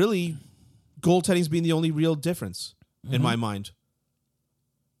 it's really goaltending's being the only real difference in my mind.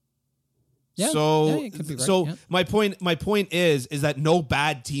 Yeah. So, you could be right, yeah. my point is that no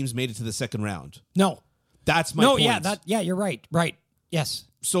bad teams made it to the second round. No. That's my point. You're right. Right. Yes.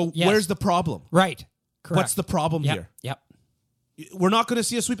 So Yes. where's the problem? Right. Correct. What's the problem here? Yep. We're not going to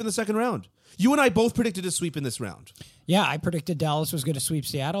see a sweep in the second round. You and I both predicted a sweep in this round. Yeah, I predicted Dallas was going to sweep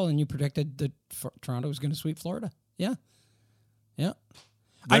Seattle, and you predicted that Toronto was going to sweep Florida. Yeah. Where's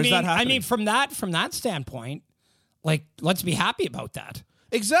that happening? I mean, from that standpoint, let's be happy about that.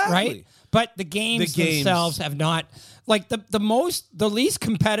 Exactly. Right? But the games themselves have not, the least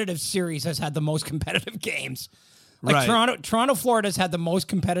competitive series has had the most competitive games. Right. Toronto, Florida's had the most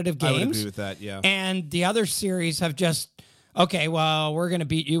competitive games. I would agree with that, yeah. And the other series have just, okay, well, we're going to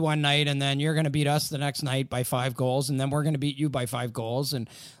beat you one night, and then you're going to beat us the next night by 5 goals, and then we're going to beat you by 5 goals. And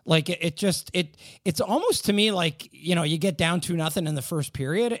it's almost to me like, you get down 2-0 in the first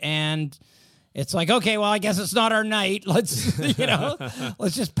period, and it's like, okay, well, I guess it's not our night. Let's,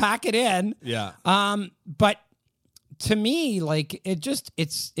 let's just pack it in. Yeah. But to me,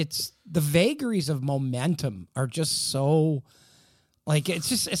 it's the vagaries of momentum are just so Like it's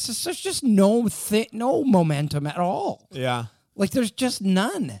just there's just no momentum at all. Yeah. Like there's just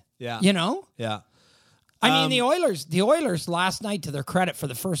none. Yeah. You know? Yeah. I mean, the Oilers last night, to their credit, for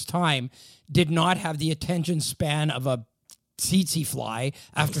the first time, did not have the attention span of a tsetse fly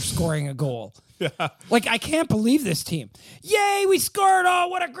after scoring a goal. Yeah. Like, I can't believe this team. Yay, we scored. Oh,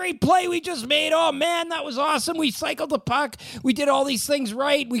 what a great play we just made. Oh, man, that was awesome. We cycled the puck. We did all these things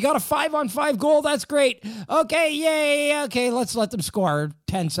right. We got a 5-on-5 goal. That's great. Okay, yay. Okay, let's let them score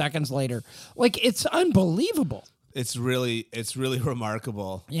 10 seconds later. Like, it's unbelievable. It's really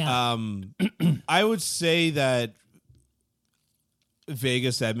remarkable. Yeah. I would say that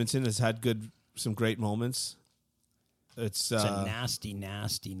Vegas Edmonton has had some great moments. It's a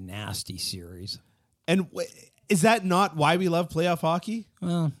nasty series. And is that not why we love playoff hockey?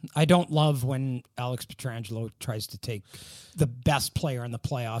 Well, I don't love when Alex Pietrangelo tries to take the best player in the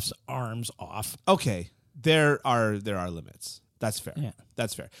playoffs' arms off. Okay, there are limits. That's fair. Yeah.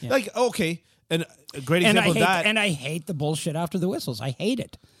 That's fair. Yeah. Like, okay, and a great example of that. And I hate the bullshit after the whistles. I hate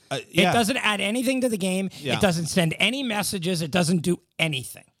it. Yeah. It doesn't add anything to the game. Yeah. It doesn't send any messages. It doesn't do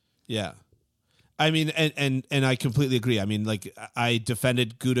anything. Yeah. I mean, and I completely agree. I mean, like, I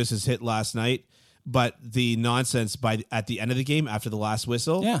defended Gudas's hit last night, but the nonsense at the end of the game after the last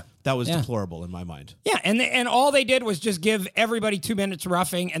whistle, that was deplorable in my mind. Yeah, and all they did was just give everybody 2 minutes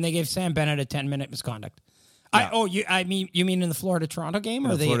roughing, and they gave Sam Bennett a 10-minute misconduct. Yeah. You mean in the Florida-Toronto game?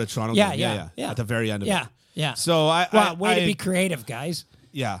 Or the Florida-Toronto game, yeah. At the very end of it. Yeah. So way to be creative, guys.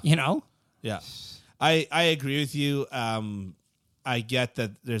 Yeah. You know? Yeah. I agree with you. I get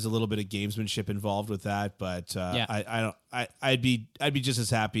that there's a little bit of gamesmanship involved with that, but I'd be just as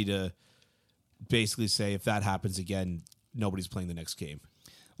happy to basically say if that happens again, nobody's playing the next game.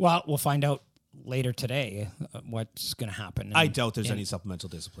 Well, we'll find out later today what's going to happen. I doubt there's any supplemental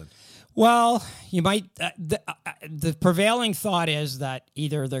discipline. Well, you might. The prevailing thought is that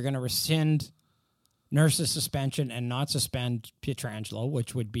either they're going to rescind Nurse's suspension and not suspend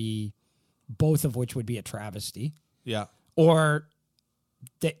Pietrangelo, both of which would be a travesty. Yeah. Or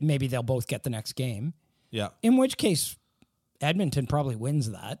maybe they'll both get the next game. Yeah. In which case, Edmonton probably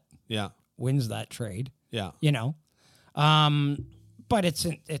wins that. Yeah. Wins that trade. Yeah. You know? But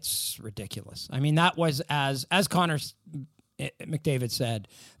it's ridiculous. I mean, that was as Connor McDavid said,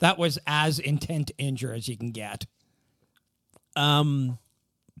 that was as intent to injure as you can get.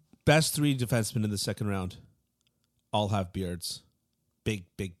 Best three defensemen in the second round all have beards. Big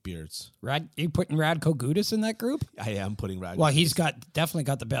beards. You putting Radko Gudas in that group? I am putting Radko. Well, he's definitely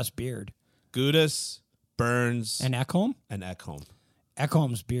got the best beard. Gudas, Burns, and Ekholm.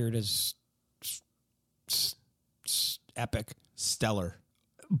 Ekholm's beard is epic, stellar.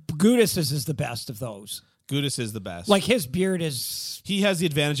 Gudas's is the best of those. Gudas is the best. Like his beard is. He has the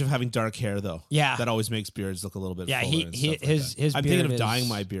advantage of having dark hair, though. Yeah, that always makes beards look a little bit. Yeah, fuller his beard. I'm thinking of dyeing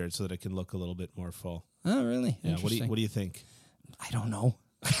my beard so that it can look a little bit more full. Oh, really? Yeah. What do you think? I don't know.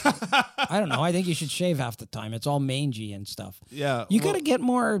 I don't know. I think you should shave half the time. It's all mangy and stuff. Yeah. You got to get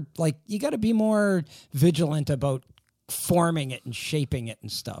more, you got to be more vigilant about forming it and shaping it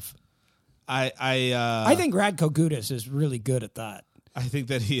and stuff. I think Radko Gudas is really good at that. I think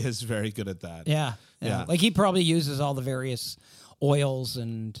that he is very good at that. Yeah. Like he probably uses all the various oils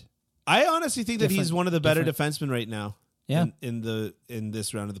and. I honestly think that he's one of the better defensemen right now. Yeah. In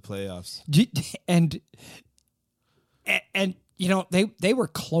this round of the playoffs. And you know, they were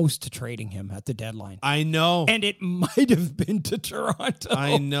close to trading him at the deadline. I know. And it might have been to Toronto.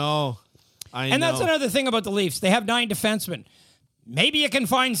 I know. And that's another thing about the Leafs. They have 9 defensemen. Maybe you can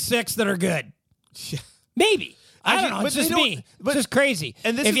find 6 that are good. Yeah. Maybe. I don't know. It's just me. It's just crazy.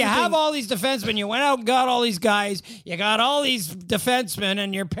 And if you have all these defensemen, you went out and got all these guys, you got all these defensemen,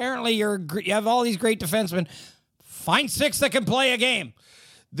 and you have all these great defensemen, find 6 that can play a game.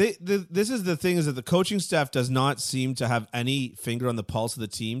 This is the thing, is that the coaching staff does not seem to have any finger on the pulse of the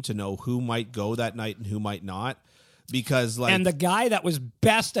team to know who might go that night and who might not. Because and the guy that was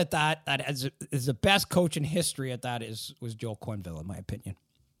best at that is the best coach in history at that was Joel Quenneville, in my opinion.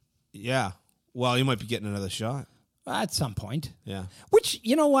 Yeah. Well, you might be getting another shot. At some point. Yeah. Which,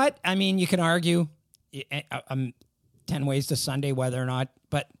 you know what? I mean, you can argue 10 ways to Sunday whether or not,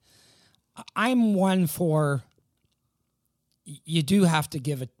 but I'm one for you do have to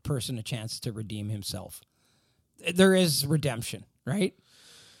give a person a chance to redeem himself. There is redemption, right?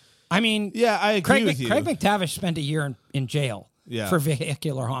 I mean, yeah, I agree with you. Craig McTavish spent a year in jail for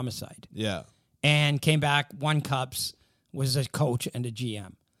vehicular homicide. Yeah. And came back, won cups, was a coach and a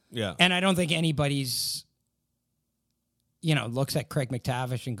GM. Yeah. And I don't think anybody's, looks at Craig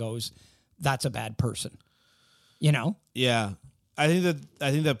McTavish and goes, that's a bad person. You know? Yeah. I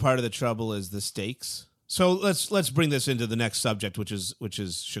think that part of the trouble is the stakes. So let's bring this into the next subject, which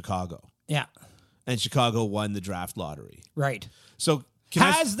is Chicago. Yeah. And Chicago won the draft lottery. Right. So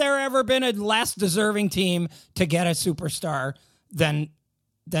has there ever been a less deserving team to get a superstar than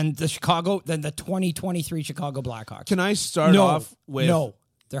the 2023 Chicago Blackhawks? Can I start off with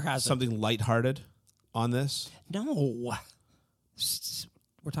there hasn't. something lighthearted on this? No.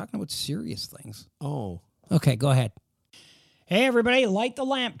 We're talking about serious things. Oh. Okay, go ahead. Hey, everybody, light the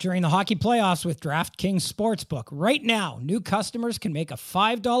lamp during the hockey playoffs with DraftKings Sportsbook. Right now, new customers can make a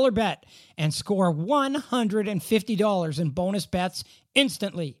 $5 bet and score $150 in bonus bets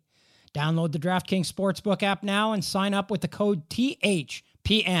instantly. Download the DraftKings Sportsbook app now and sign up with the code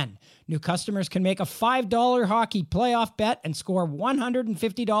THPN. New customers can make a $5 hockey playoff bet and score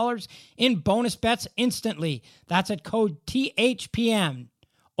 $150 in bonus bets instantly. That's at code THPN,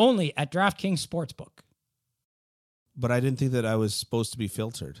 only at DraftKings Sportsbook. But I didn't think that I was supposed to be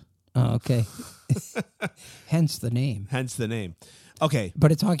filtered. Oh, okay. Hence the name. Hence the name. Okay.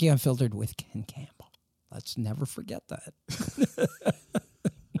 But it's Hockey Unfiltered with Ken Campbell. Let's never forget that.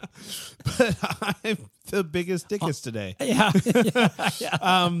 But I'm the biggest dickus today. Yeah.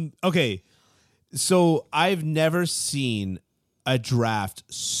 Okay. So I've never seen a draft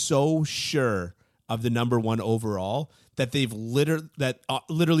so sure of the number one overall that they've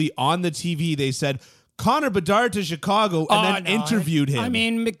literally on the TV they said Connor Bedard to Chicago and then interviewed him. I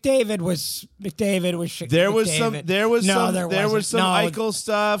mean, McDavid was. There was some Eichel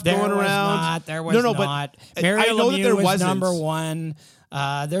stuff going around. There was not. But Mario I know Lemieux that there was wasn't. number one.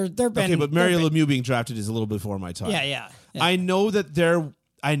 There been. Okay, but Mario Lemieux being drafted is a little before my time. Yeah. I know that the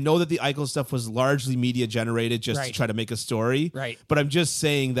Eichel stuff was largely media generated just to try to make a story. Right. But I'm just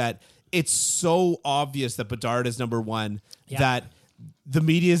saying that it's so obvious that Bedard is number one that the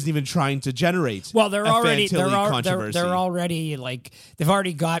media isn't even trying to generate. Well, they're already like they've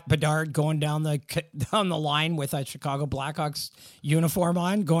already got Bedard going down the line with a Chicago Blackhawks uniform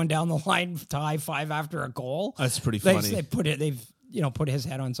on, going down the line to high five after a goal. That's pretty funny. They've put his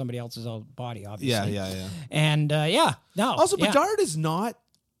head on somebody else's body, obviously. Yeah. And Also, Bedard is not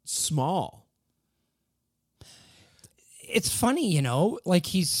small. It's funny, like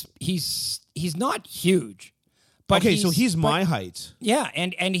he's not huge. But so he's my height. Yeah,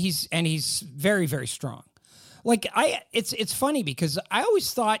 and he's very, very strong. Like it's funny because I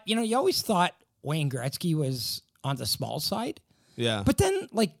always thought, you always thought Wayne Gretzky was on the small side. Yeah. But then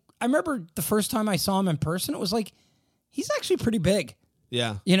I remember the first time I saw him in person, it was like he's actually pretty big.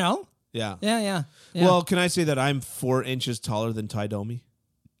 Yeah. Yeah. Yeah. Well, can I say that I'm 4 inches taller than Ty Domi?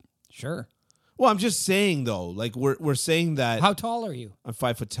 Sure. Well, I'm just saying though, like we're saying that. How tall are you? I'm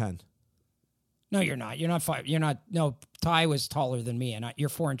 5'10". No, you're not. You're not 5. You're not. No, Ty was taller than me, and you're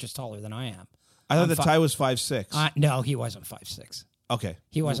 4 inches taller than I am. I thought that Ty was 5'6". No, he wasn't 5'6". Okay,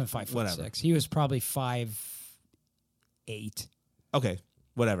 he wasn't 5'6". He was probably 5'8". Okay,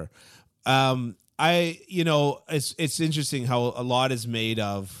 whatever. It's interesting how a lot is made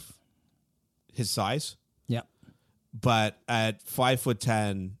of his size. Yeah, but at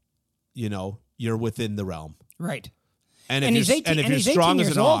 5'10", you're within the realm, right? And if you're strong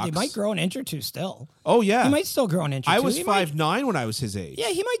as an ox, he might grow an inch or two still. Oh yeah, he might still grow an inch or two. I was 5'9" when I was his age. Yeah,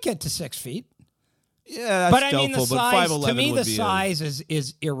 he might get to 6 feet. Yeah, that's doubtful. I mean, the size, but 5'11" to me, would the size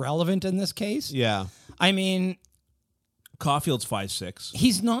is irrelevant in this case. Yeah, I mean, Caulfield's 5'6".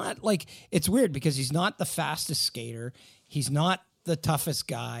 He's not it's weird because he's not the fastest skater. He's not the toughest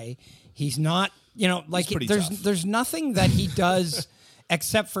guy. He's not, there's nothing that he does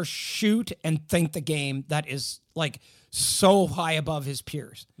except for shoot and think the game that is so high above his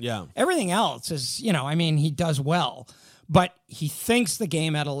peers. Yeah. Everything else is, he does well, but he thinks the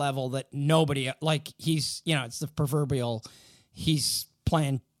game at a level that nobody, he's, it's the proverbial, he's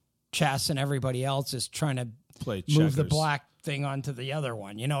playing chess and everybody else is trying to move the black thing onto the other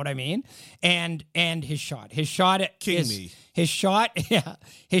one. You know what I mean? And his shot has been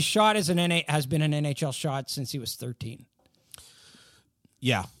an NHL shot since he was 13.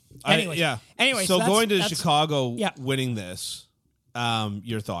 Yeah. Anyways, so going to Chicago, winning this,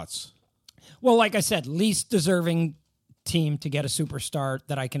 your thoughts? Well, like I said, least deserving team to get a superstar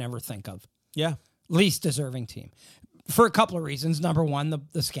that I can ever think of. Yeah. Least deserving team. For a couple of reasons. Number one,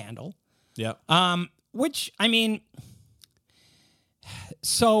 the scandal. Yeah. Which, I mean,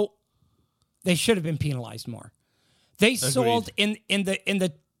 so they should have been penalized more. They sold in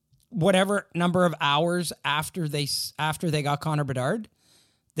the whatever number of hours after they got Connor Bedard,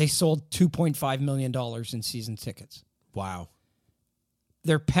 they sold $2.5 million in season tickets. Wow.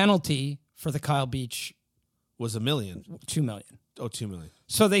 Their penalty for the Kyle Beach was $1 million. $2 million. Oh, $2 million.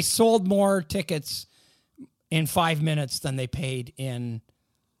 So they sold more tickets in 5 minutes than they paid in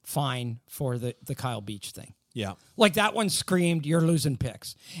fine for the Kyle Beach thing. Yeah. Like that one screamed, you're losing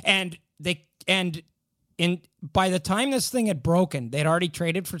picks. And by the time this thing had broken, they'd already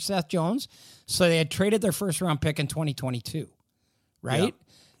traded for Seth Jones. So they had traded their first round pick in 2022, right?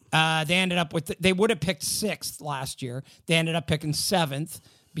 Yeah. They ended up with, they would have picked 6th last year. They ended up picking 7th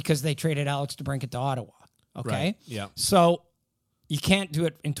because they traded Alex DeBrincat to Ottawa. Okay. Right. Yeah. So you can't do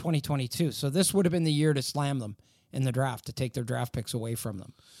it in 2022. So this would have been the year to slam them in the draft, to take their draft picks away from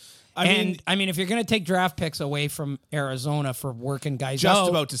them. I mean, if you're going to take draft picks away from Arizona for working guys out. Just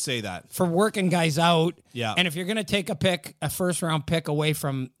about to say that. For working guys out. Yeah. And if you're going to take a first round pick away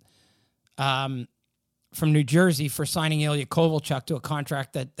from New Jersey for signing Ilya Kovalchuk to a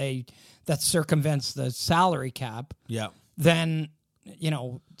contract that circumvents the salary cap. Yeah. Then,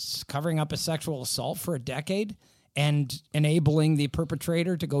 it's covering up a sexual assault for a decade and enabling the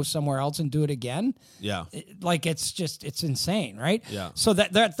perpetrator to go somewhere else and do it again. Yeah. It's insane, right? Yeah. So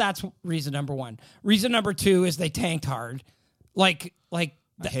that's reason number 1. Reason number 2 is they tanked hard. I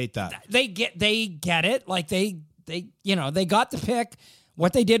hate that. They get it. Like they got the pick.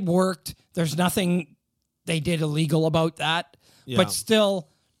 What they did worked. There's nothing they did illegal about that. Yeah. But still,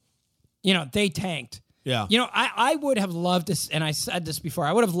 they tanked. Yeah. I would have loved to, and I said this before,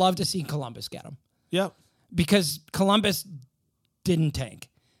 I would have loved to see Columbus get him. Yeah. Because Columbus didn't tank.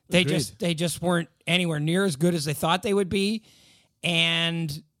 They Agreed. they just weren't anywhere near as good as they thought they would be,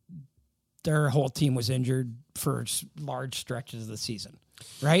 and their whole team was injured for large stretches of the season,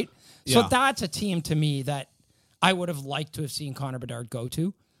 right? Yeah. So that's a team to me that I would have liked to have seen Connor Bedard go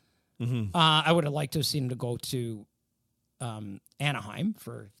to. Mm-hmm. I would have liked to have seen him to go to Anaheim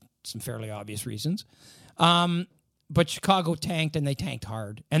for some fairly obvious reasons. But Chicago tanked, and they tanked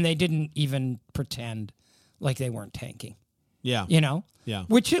hard, and they didn't even pretend like they weren't tanking. Yeah. Yeah.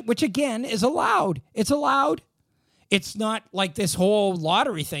 Which again is allowed. It's allowed. It's not like this whole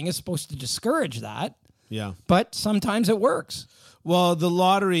lottery thing is supposed to discourage that. Yeah. But sometimes it works. Well, the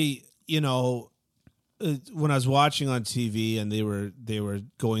lottery, when I was watching on TV and they were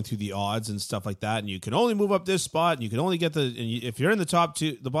going through the odds and stuff like that, and you can only move up this spot, and you can only get if you're in the top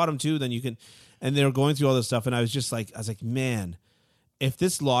 2, the bottom 2, then you can, and they were going through all this stuff, and I was like, man, if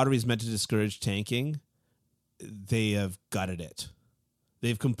this lottery is meant to discourage tanking, they have gutted it.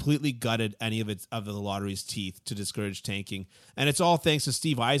 They've completely gutted any of the lottery's teeth to discourage tanking, and it's all thanks to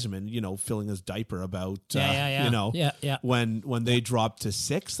Steve Yzerman, filling his diaper about, when they dropped to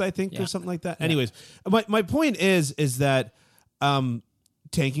 6th, I think, or something like that. Yeah. Anyways, my point is that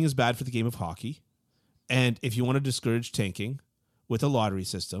tanking is bad for the game of hockey, and if you want to discourage tanking with a lottery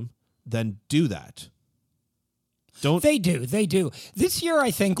system, then do that. They do. This year,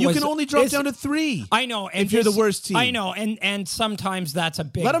 I think you can only drop down to 3. I know, and if you're the worst team. I know, and sometimes that's a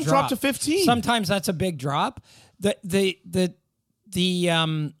big. Let them drop to 15. Sometimes that's a big drop. This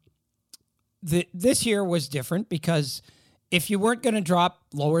year was different because if you weren't going to drop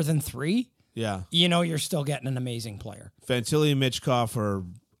lower than 3, you're still getting an amazing player. Fantilli, Michkov, or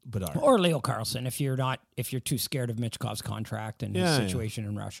Bedard, or Leo Carlson if you're too scared of Michkov's contract and his situation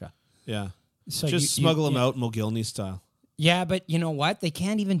in Russia. Yeah. So just smuggle him out Mogilny style. Yeah, but you know what? They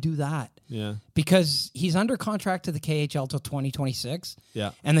can't even do that. Yeah. Because he's under contract to the KHL till 2026.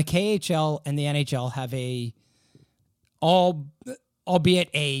 Yeah. And the KHL and the NHL have albeit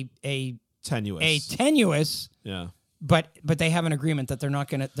a tenuous. Yeah. But they have an agreement that they're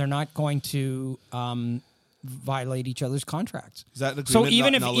not going to violate each other's contracts. Is that an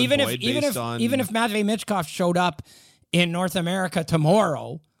agreement? So even if Matvei Michkov showed up in North America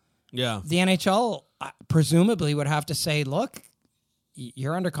tomorrow, the NHL presumably would have to say, look,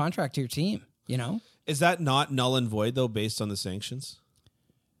 you're under contract to your team, Is that not null and void, though, based on the sanctions?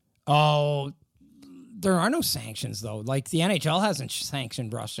 Oh, there are no sanctions, though. Like, the NHL hasn't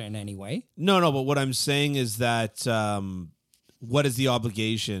sanctioned Russia in any way. No, but what I'm saying is that what is the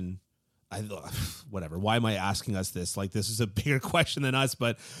obligation? Whatever. Why am I asking us this? Like, this is a bigger question than us,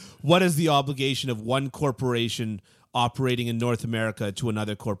 but what is the obligation of one corporation operating in North America to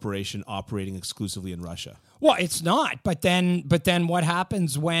another corporation operating exclusively in Russia? Well, it's not. But then what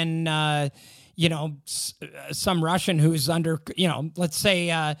happens when some Russian who's under let's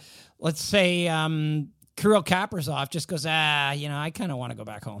say Kirill Kaprizov just goes I kind of want to go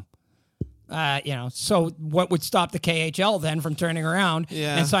back home. So what would stop the KHL then from turning around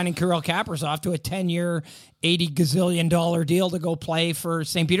and signing Kirill Kaprizov to a 10-year, $80 gazillion deal to go play for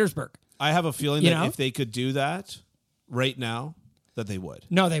St. Petersburg? I have a feeling that if they could do that right now, that they would.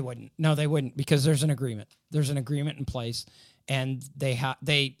 No, they wouldn't because there's an agreement. There's an agreement in place, and they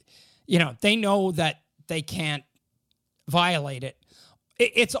know that they can't violate it.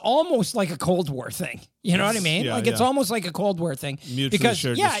 it's almost like a Cold War thing. You know what I mean? Yeah, like, it's almost like a Cold War thing. Mutually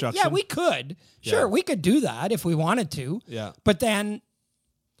assured destruction. Yeah, we could. Sure, we could do that if we wanted to. Yeah. But then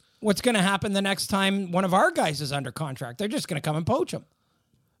what's going to happen the next time one of our guys is under contract? They're just going to come and poach him.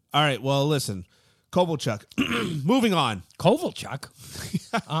 All right, well, listen. Kovalchuk. Moving on. Kovalchuk?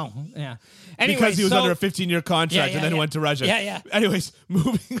 Oh, yeah. Anyway, because he was under a 15-year contract and then went to Russia. Yeah. Anyways,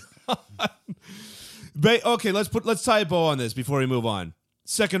 moving on. Okay, let's tie a bow on this before we move on.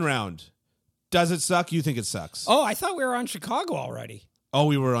 Second round. Does it suck? You think it sucks? Oh, I thought we were on Chicago already. Oh,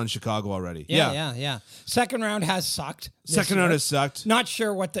 we were on Chicago already. Yeah. Second round has sucked. Second round has sucked. Not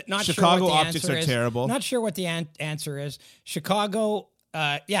sure what the Chicago optics are terrible. Not sure what the answer is. Chicago.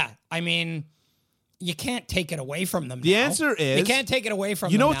 I mean, you can't take it away from them. The answer is you can't take it away from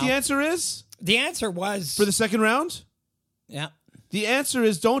them. You know now. what the answer is? The answer was for the second round. Yeah. The answer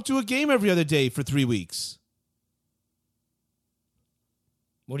is don't do a game every other day for 3 weeks.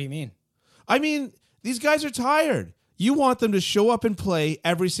 What do you mean? I mean, these guys are tired. You want them to show up and play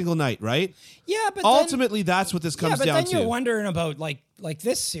every single night, right? Yeah, but ultimately that's what this comes down to. But then you're wondering about like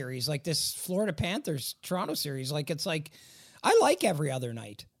this series, like this Florida Panthers Toronto series. Like, it's like, I like every other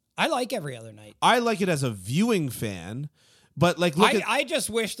night. I like it as a viewing fan, but like, I just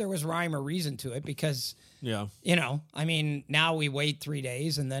wish there was rhyme or reason to it because, I mean, now we wait 3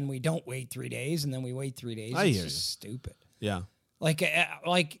 days and then we don't wait 3 days and then we wait 3 days. It's just stupid. Yeah. Like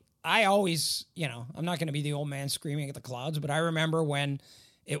I always, I'm not going to be the old man screaming at the clouds, but I remember when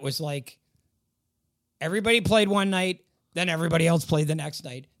it was like everybody played one night, then everybody else played the next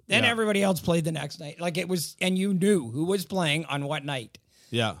night, then everybody else played the next night. Like, it was, and you knew who was playing on what night.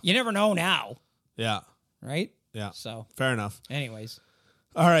 Yeah. You never know now. Yeah. Right? Yeah. So. Fair enough. Anyways.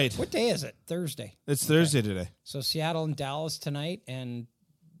 All right. What day is it? Thursday. It's Thursday today. So Seattle and Dallas tonight and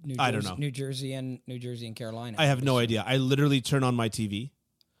I don't know. New Jersey and Carolina. I have no idea. I literally turn on my TV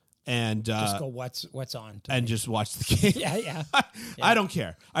and just go what's on tonight. and just watch the game. Yeah. I don't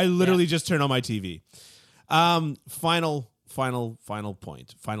care. I literally just turn on my TV. Final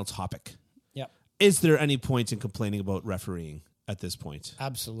point. Final topic. Yep. Is there any point in complaining about refereeing at this point?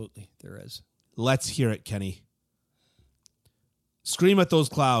 Absolutely, there is. Let's hear it, Kenny. Scream at those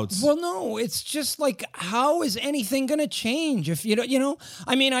clouds. Well, no, it's just like, how is anything going to change? If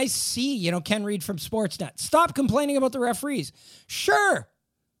I mean, I see, Ken Reed from Sportsnet. Stop complaining about the referees. Sure.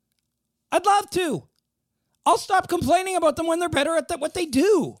 I'd love to. I'll stop complaining about them when they're better at what they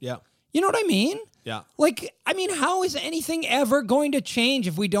do. Yeah. You know what I mean? Yeah. Like, I mean, how is anything ever going to change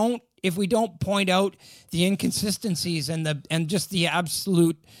if we don't point out the inconsistencies and just the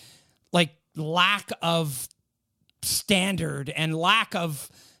absolute like lack of standard and lack of,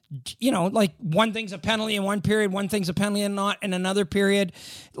 like, one thing's a penalty in one period, one thing's a penalty and not in another period.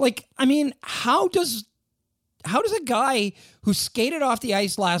 Like, I mean, how does a guy who skated off the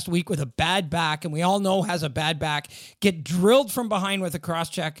ice last week with a bad back, and we all know has a bad back, get drilled from behind with a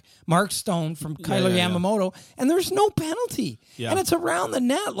cross-check, Mark Stone from Kyler Yamamoto, and there's no penalty? Yeah. And it's around the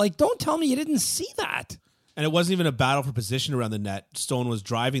net. Like, don't tell me you didn't see that. And it wasn't even a battle for position around the net. Stone was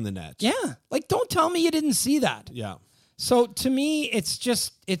driving the net. Yeah. Like, don't tell me you didn't see that. Yeah. So, to me, it's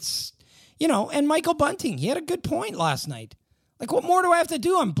and Michael Bunting, he had a good point last night. Like, what more do I have to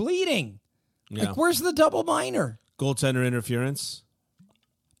do? I'm bleeding. Yeah. Like, where's the double minor? Goaltender interference.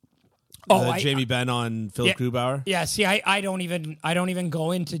 Jamie Benn on Philip Grubauer. Yeah, see, I don't even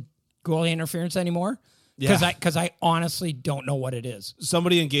go into goalie interference anymore because I honestly don't know what it is.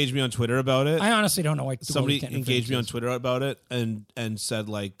 Somebody engaged me on Twitter about it. I honestly don't know what somebody engaged me on Twitter about it and said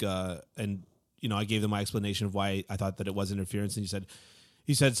like I gave them my explanation of why I thought that it was interference, and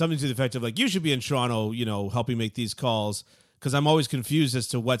he said something to the effect of like, you should be in Toronto, helping make these calls, because I'm always confused as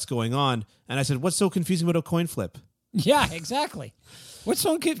to what's going on. And I said, what's so confusing about a coin flip? Yeah, exactly. What's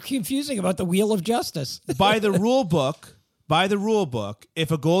so confusing about the wheel of justice? By the rule book,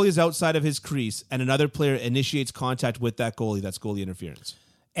 if a goalie is outside of his crease and another player initiates contact with that goalie, that's goalie interference.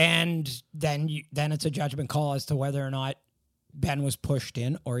 And then it's a judgment call as to whether or not Ben was pushed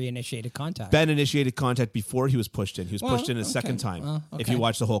in or he initiated contact. Ben initiated contact before he was pushed in. He was pushed in a second time, if you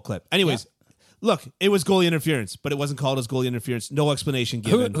watch the whole clip. Anyways, look, it was goalie interference, but it wasn't called as goalie interference. No explanation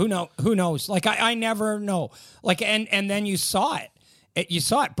given. Who knows? Like, I never know. Like, and then you saw it. You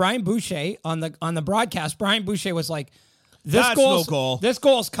saw it. Brian Boucher on the broadcast. Brian Boucher was like, That's no goal. This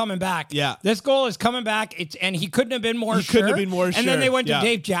goal is coming back. Yeah. This goal is coming back. And he couldn't have been more sure. Couldn't have been more sure. And then they went to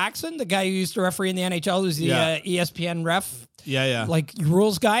Dave Jackson, the guy who used to referee in the NHL, who's the ESPN ref. Yeah. Like,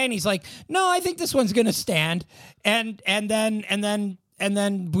 rules guy. And he's like, no, I think this one's going to stand. And then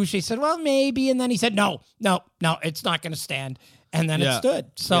Boucher said, well, maybe. And then he said, no, it's not going to stand. And then it stood.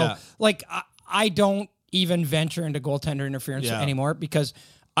 So, like, I don't, even venture into goaltender interference anymore because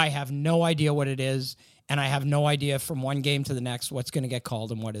I have no idea what it is, and I have no idea from one game to the next what's going to get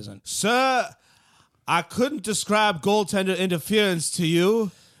called and what isn't. Sir, I couldn't describe goaltender interference to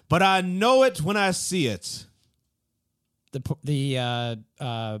you, but I know it when I see it. The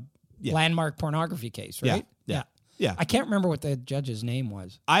landmark pornography case, right? Yeah. I can't remember what the judge's name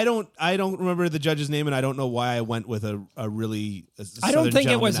was. I don't remember the judge's name, and I don't know why I went with a really I don't think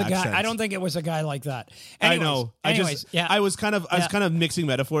it gentleman was a guy. accent. I don't think it was a guy like that. I know. Anyways, I was kind of mixing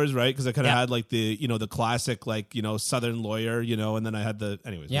metaphors, right? Because I kind of had like the the classic Southern lawyer, and then I had the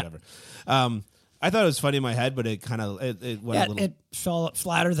whatever. I thought it was funny in my head, but it kind of it went a little. It fell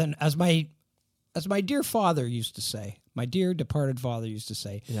flatter than as my dear father used to say. My dear departed father used to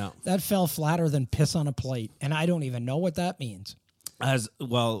say, that fell flatter than piss on a plate. And I don't even know what that means. As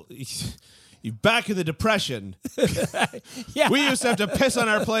well, you back in the Depression. Yeah. We used to have to piss on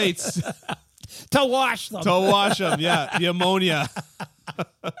our plates. To wash them. The ammonia.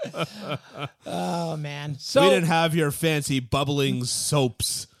 Oh, man. So we didn't have your fancy bubbling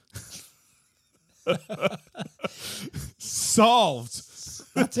soaps. Solved.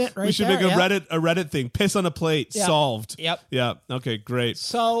 That's it, right? We should there, make a Reddit thing. Piss on a plate. Solved. Yep. Yeah. Okay. Great.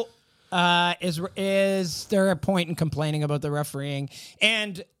 So, is there a point in complaining about the refereeing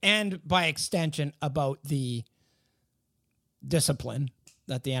and by extension about the discipline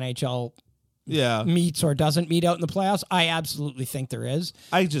that the NHL meets or doesn't meet out in the playoffs? I absolutely think there is.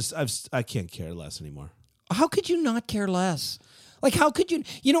 I can't care less anymore. How could you not care less? Like, how could you?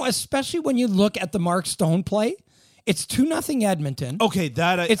 Especially when you look at the Mark Stone play. It's 2-0 Edmonton. Okay,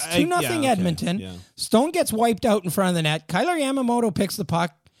 it's 2-0 Edmonton. Yeah. Stone gets wiped out in front of the net. Kyler Yamamoto picks the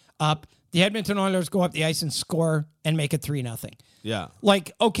puck up. The Edmonton Oilers go up the ice and score and make it 3-0. Yeah.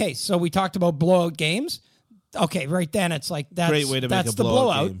 Like, okay, so we talked about blowout games. Okay, right then it's like that's great way to make a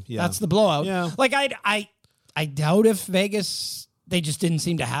blowout game. Yeah. That's the blowout. Yeah. Like I doubt if Vegas, they just didn't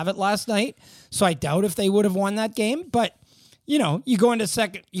seem to have it last night. So I doubt if they would have won that game. But you go into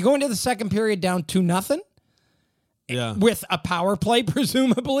the second period down 2-0. Yeah. With a power play,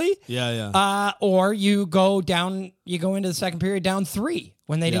 presumably. Yeah. Or you go into the second period down 3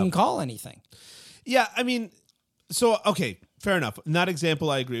 when they didn't call anything. Yeah, I mean, so, okay, fair enough. In that example,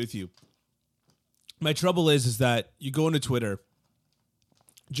 I agree with you. My trouble is that you go into Twitter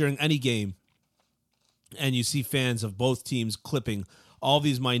during any game and you see fans of both teams clipping all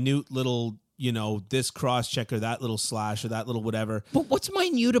these minute little, this cross-check or that little slash or that little whatever. But what's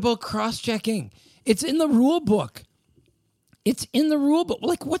minute about cross-checking? It's in the rule book. It's in the rule book.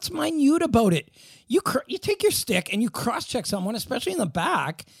 Like, what's minute about it? You take your stick and you cross-check someone, especially in the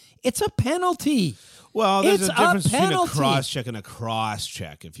back. It's a penalty. Well, there's a difference between a cross-check and a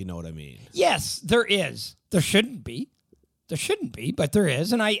cross-check, if you know what I mean. Yes, there is. There shouldn't be. But there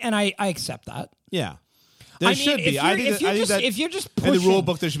is, and I accept that. Yeah. There should be. If you're just pushing. In the rule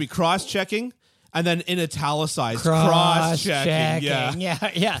book, there should be cross-checking. And then in italicized, cross-checking.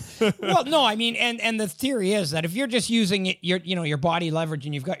 Yeah. Well, no, I mean, and the theory is that if you're just using your body leverage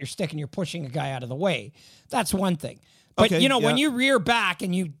and you've got your stick and you're pushing a guy out of the way, that's one thing. But, when you rear back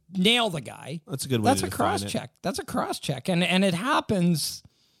and you nail the guy, that's a good way that's a cross-check. That's a cross-check. And it happens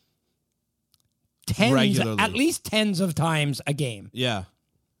at least tens of times a game. Yeah.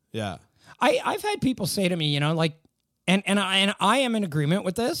 Yeah. I've had people say to me, and I am in agreement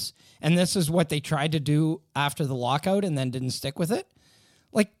with this, and this is what they tried to do after the lockout and then didn't stick with it.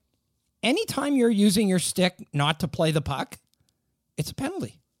 Like, anytime you're using your stick not to play the puck, it's a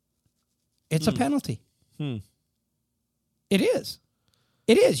penalty. It's a penalty. It is.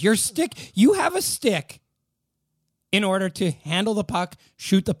 It is. Your stick, you have a stick in order to handle the puck,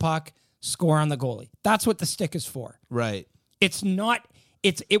 shoot the puck, score on the goalie. That's what the stick is for. Right. It's not...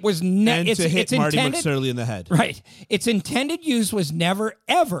 to hit Marty McSorley in the head. Right. Its intended use was never,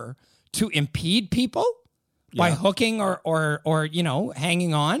 ever to impede people by hooking or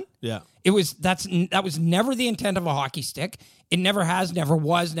hanging on. Yeah. That was never the intent of a hockey stick. It never has, never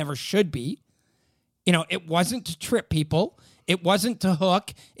was, never should be. It wasn't to trip people. It wasn't to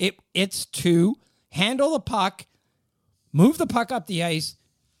hook. It's to handle the puck, move the puck up the ice,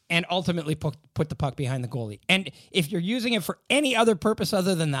 and ultimately put the puck behind the goalie. And if you're using it for any other purpose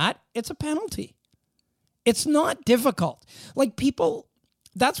other than that, it's a penalty. It's not difficult. Like, people,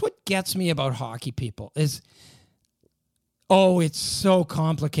 that's what gets me about hockey people is, it's so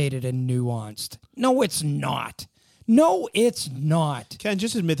complicated and nuanced. No, it's not. No, it's not. Ken,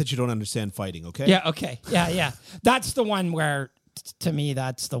 just admit that you don't understand fighting, okay? Yeah, okay. Yeah. That's the one where... To me,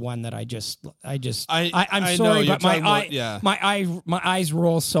 that's the one that I'm sorry, but my eyes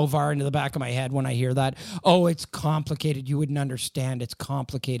roll so far into the back of my head when I hear that. Oh, it's complicated. You wouldn't understand. It's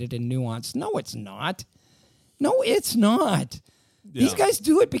complicated and nuanced. No, it's not. No, it's not. Yeah. These guys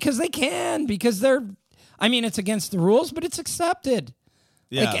do it because they can, because they're, I mean, it's against the rules, but it's accepted.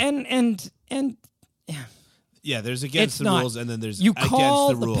 Yeah. Like, and Yeah, there's against It's the not. rules, and then there's You against call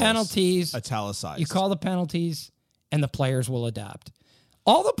the the rules. penalties. Italicized. you call the penalties, and the players will adapt.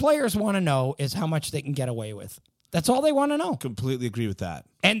 All the players want to know is how much they can get away with. That's all they want to know. Completely agree with that.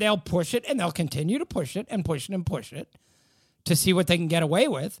 And they'll push it, and they'll continue to push it and push it and push it to see what they can get away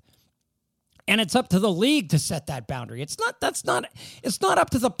with. And it's up to the league to set that boundary. It's not up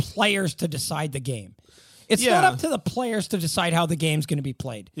to the players to decide the game. It's not Yeah. up to the players to decide how the game's going to be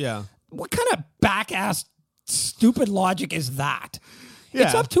played. Yeah. What kind of back-ass stupid logic is that?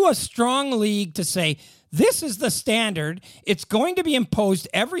 It's Yeah. up to a strong league to say, this is the standard. It's going to be imposed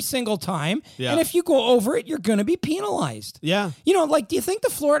every single time. Yeah. And if you go over it, you're going to be penalized. Yeah. You know, like, do you think the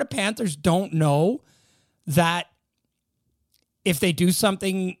Florida Panthers don't know that if they do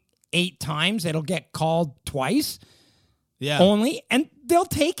something 8 times, it'll get called twice Yeah. only? And they'll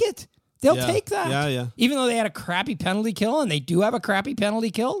take it. They'll Yeah. take that. Yeah, yeah. Even though they had a crappy penalty kill, and they do have a crappy penalty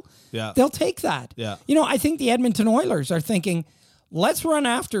kill, Yeah. they'll take that. Yeah. You know, I think the Edmonton Oilers are thinking, let's run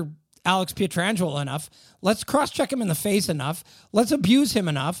after Alex Pietrangelo enough. Let's cross-check him in the face enough. Let's abuse him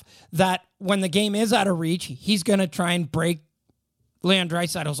enough that when the game is out of reach, he's going to try and break Leon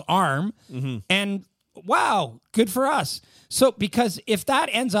Draisaitl's arm. Mm-hmm. And wow, good for us. So, because if that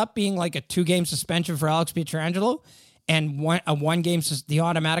ends up being like a 2-game suspension for Alex Pietrangelo and the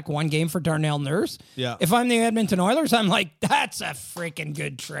automatic 1 game for Darnell Nurse, Yeah. if I'm the Edmonton Oilers, I'm like, that's a freaking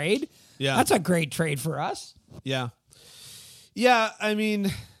good trade. Yeah. That's a great trade for us. Yeah. Yeah, I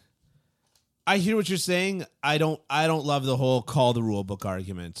mean, I hear what you're saying. I don't love the whole call the rule book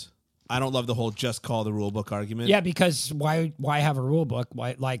argument. I don't love the whole just call the rule book argument. Yeah, because why have a rule book?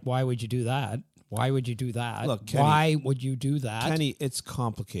 Why would you do that? Why would you do that? Look, Kenny- why would you do that? Kenny, it's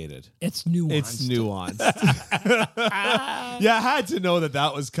complicated. It's nuanced. It's nuanced. Yeah, I had to know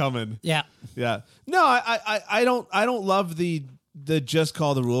that was coming. Yeah. Yeah. No, I don't love the just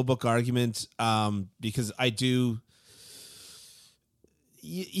call the rule book argument because I do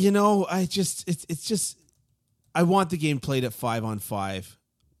you know, I want the game played at 5-on-5.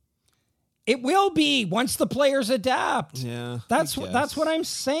 It will be once the players adapt. Yeah. That's I guess. that's what I'm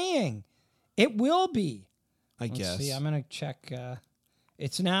saying. It will be. I Let's guess. see, I'm going to check.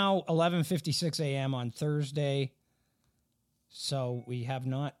 It's now 11:56 a.m. on Thursday. So we have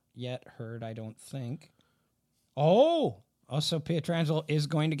not yet heard, I don't think. Oh, also Pietrangelo is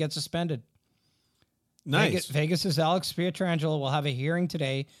going to get suspended. Nice. Vegas's Alex Pietrangelo will have a hearing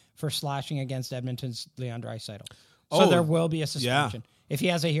today for slashing against Edmonton's Leon Draisaitl. So Oh, there will be a suspension. yeah. If he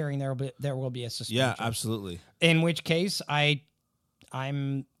has a hearing, there will be a suspension. Yeah, absolutely. In which case,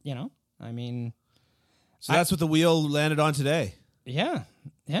 I'm, you know, I mean, So that's what the wheel landed on today. yeah.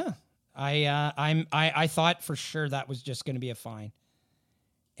 I thought for sure that was just going to be a fine,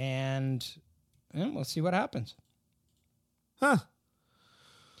 and we'll see what happens. Huh.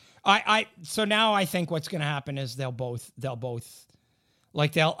 So now I think what's going to happen is they'll both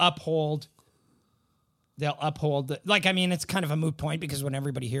like they'll uphold like, I mean, it's kind of a moot point because when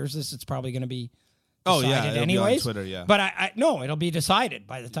everybody hears this, it's probably going to be decided it'll be on anyways. Twitter, yeah. But no, it'll be decided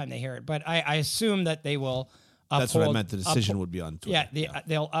by the time they hear it. But I assume that they will uphold. That's what I meant. The decision would be on Twitter. Yeah,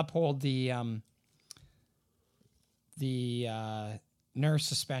 they'll uphold the Nurse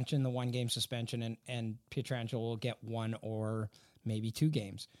suspension, the 1-game suspension, and Pietrangelo will get 1 or maybe 2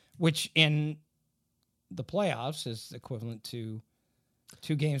 games, which in the playoffs is equivalent to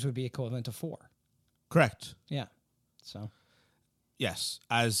 2 games would be equivalent to 4. Correct. Yeah. So Yes,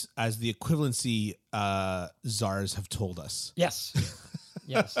 as the equivalency czars have told us. yes.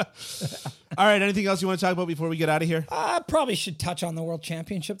 Yes. All right, anything else you want to talk about before we get out of here? I probably should touch on the World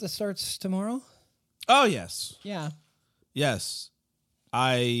Championship that starts tomorrow. Oh, yes. Yeah. Yes.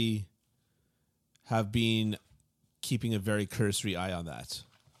 I have been keeping a very cursory eye on that.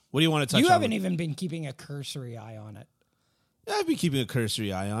 What do you want to touch on? You haven't even been keeping a cursory eye on it. I've been keeping a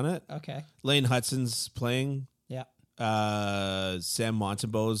cursory eye on it. Okay. Lane Hudson's playing. Yeah. Sam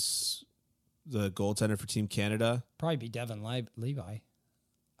Montembeault's the goaltender for Team Canada. Probably be Devin Levi.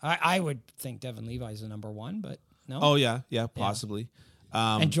 I would think Devin Levi is the number 1, but no. Oh, yeah, possibly.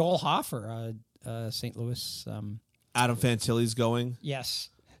 And Joel Hofer, St. Louis. Adam Fantilli's going. Yes.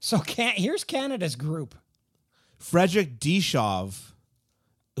 So here's Canada's group. Frederick Dishov,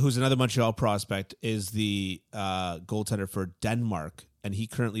 who's another Montreal prospect, is the goaltender for Denmark, and he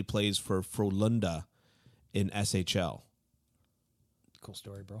currently plays for Frölunda in SHL. Cool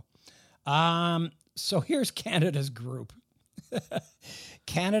story, bro. So here's Canada's group.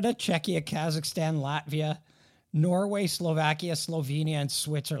 Canada, Czechia, Kazakhstan, Latvia, Norway, Slovakia, Slovenia, and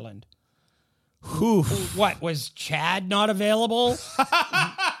Switzerland. Whew. What, was Chad not available?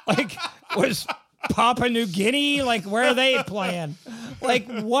 Like, was Papua New Guinea? Like, where are they playing? Like,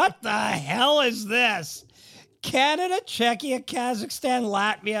 what the hell is this? Canada, Czechia, Kazakhstan,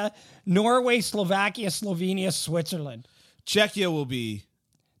 Latvia, Norway, Slovakia, Slovenia, Switzerland. Czechia will be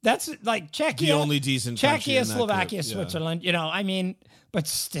That's like Czechia. the only decent country Czechia, in that Slovakia, group. Yeah. Switzerland. You know, I mean, but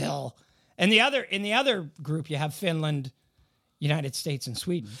still. And in the other group, you have Finland, United States, and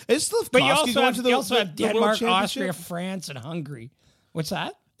Sweden. Is But you Slavkovsky also going have, to the you also have the World Denmark, Championship? Austria, France, and Hungary. What's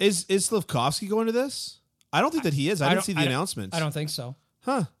that? Is Slavkovsky going to this? I don't think that he is. I didn't see the announcements. I don't think so.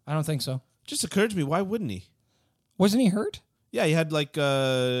 Huh. I don't think so. Just occurred to me, why wouldn't he? Wasn't he hurt? Yeah, he had like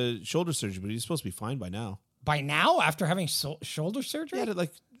shoulder surgery, but he's supposed to be fine by now. By now, after having shoulder surgery? He had it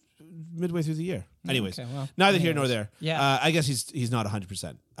like midway through the year. Anyways, Okay, well, neither here nor there. Yeah. I guess he's not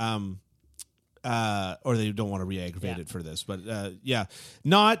 100%. Or they don't want to re-aggravate Yeah. it for this, but yeah,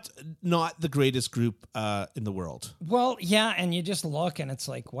 not the greatest group in the world. Well, yeah, and you just look and it's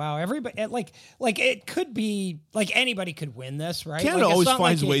like, wow, everybody like it could be like anybody could win this, right? Canada Like, it's always not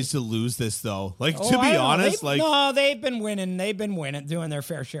finds like ways to lose this, though. Like Oh, to I be don't know. honest, they've been winning. They've been winning, doing their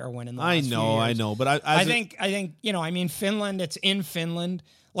fair share of winning. The last few I years. know, but I think you know. I mean, Finland. It's in Finland.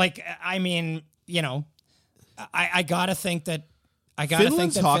 Like, I mean, you know, I gotta think that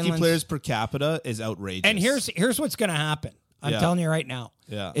Finland's hockey players per capita is outrageous. And here's what's gonna happen. I'm Yeah. telling you right now.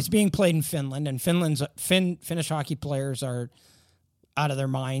 Yeah. It's being played in Finland, and Finnish hockey players are out of their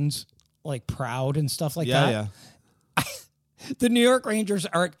minds, like proud and stuff like that. yeah. The New York Rangers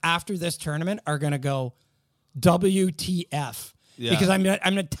are after this tournament are gonna go WTF. Yeah. Because I'm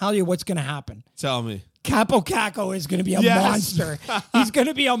gonna tell you what's gonna happen. Tell me. Capo Caco is going to be a Yes. monster. He's going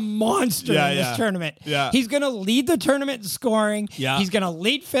to be a monster Yeah, in this yeah. tournament. Yeah. He's going to lead the tournament in scoring. Yeah. He's going to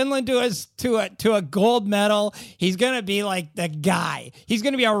lead Finland to a gold medal. He's going to be like the guy. He's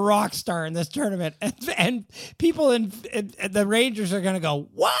going to be a rock star in this tournament. And people in the Rangers are going to go,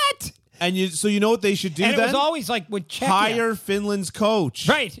 what? And so you know what they should do And then? it was always like with Czechia. Hire Finland's coach.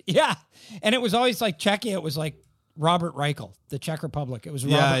 Right. Yeah. And it was always like Czechia. It was like Robert Reichel, the Czech Republic. It was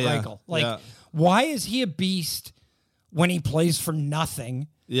Robert Yeah. Reichel. Like, Yeah. why is he a beast when he plays for nothing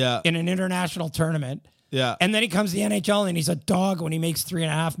Yeah. in an international tournament? Yeah. And then he comes to the NHL and he's a dog when he makes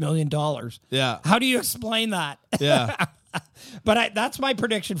 $3.5 million. Yeah. How do you explain that? Yeah. But that's my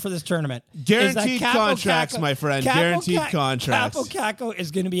prediction for this tournament. is that Guaranteed Capo contracts, my friend. Guaranteed contracts. Capo Caco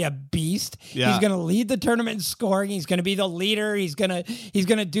is going to be a beast. Yeah. He's going to lead the tournament in scoring. He's going to be the leader. He's going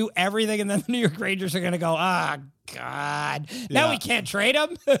to do everything. And then the New York Rangers are going to go, God. Now Yeah. we can't trade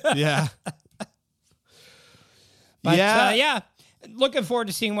him. Yeah. But yeah. yeah, looking forward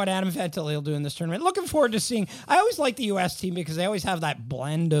to seeing what Adam Fantilli will do in this tournament. Looking forward to seeing. I always like the U.S. team because they always have that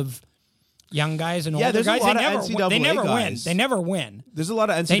blend of young guys and older there's a guys. lot They of never, NCAA they never win. guys. They never win. There's a lot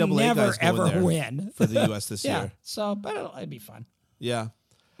of They NCAA never guys going ever there win for the U.S. this Yeah. year. So, but it'd be fun. Yeah.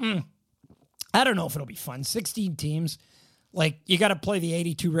 I don't know if it'll be fun. 16 teams. Like, you got to play the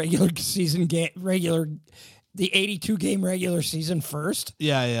 82 regular season the 82 game regular season first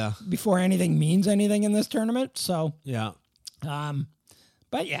Yeah. before anything means anything in this tournament. So, Yeah.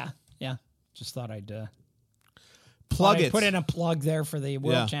 but yeah. Just thought I'd Plug it. put in a plug there for the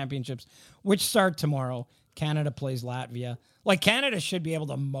World Yeah. Championships, which start tomorrow. Canada plays Latvia. Like, Canada should be able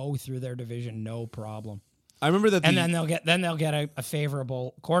to mow through their division, no problem. I remember that. And then they'll get a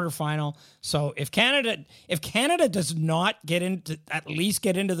favorable quarterfinal. So if Canada does not at least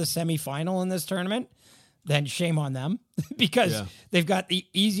get into the semifinal in this tournament, then shame on them because Yeah. they've got the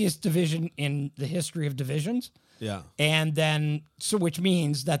easiest division in the history of divisions. Yeah. And then which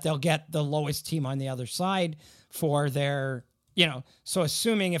means that they'll get the lowest team on the other side for their, so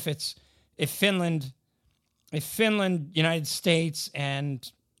assuming if Finland, United States,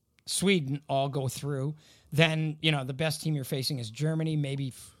 and Sweden all go through, then, the best team you're facing is Germany,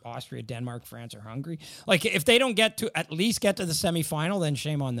 maybe Austria, Denmark, France, or Hungary. Like, if they don't at least get to the semifinal, then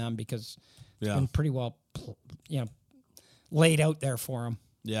shame on them because it's been pretty well, laid out there for them.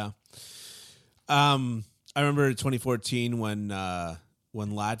 Yeah. I remember 2014 when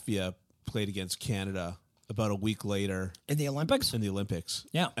Latvia played against Canada about a week later In the Olympics? in the Olympics.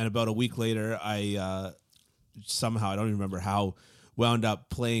 Yeah. And about a week later, I somehow, I don't even remember how, wound up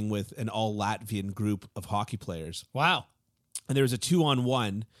playing with an all Latvian group of hockey players. Wow. And there was a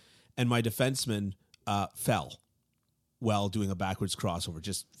 2-on-1, and my defenseman fell while doing a backwards crossover,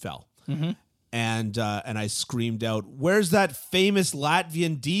 just fell. Mm-hmm. And I screamed out, "Where's that famous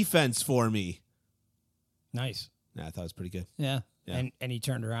Latvian defense for me?" Nice. Yeah, I thought it was pretty good. Yeah. Yeah. And he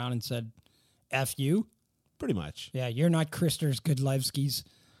turned around and said, F you? Pretty much. Yeah, you're not Kristers Godlewski's.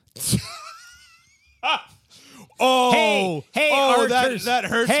 Oh, hey, oh, Arturs. that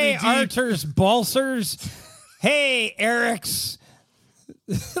hurts me Hey, deep. Arturs Balsers. Hey, Eric's.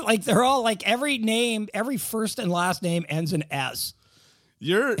 Like they're all like every name, every first and last name ends in S.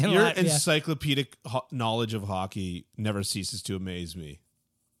 Your Latvia. encyclopedic knowledge of hockey never ceases to amaze me.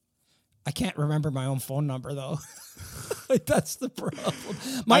 I can't remember my own phone number though. Like, that's the problem.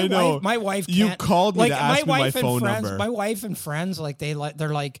 I know. My wife. You can't, called me like, to ask me my wife and phone friends, number. My wife and friends, like they're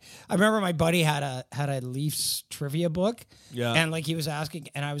like. I remember my buddy had a Leafs trivia book. Yeah. And like he was asking,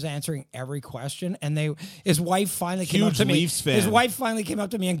 and I was answering every question, and his wife finally came Huge up to me. Leafs fan. His wife finally came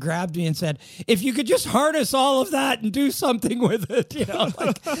up to me and grabbed me and said, "If you could just harness all of that and do something with it, you know,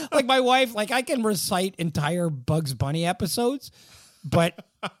 like my wife, like I can recite entire Bugs Bunny episodes, but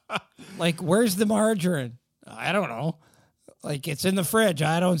like where's the margarine? I don't know." Like, it's in the fridge.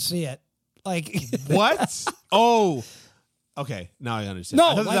 I don't see it. Like, What? Oh, okay. Now I understand. No,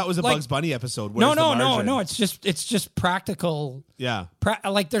 I thought like- that was a like- Bugs Bunny episode. no. Where's the margarine? It's just practical. Yeah.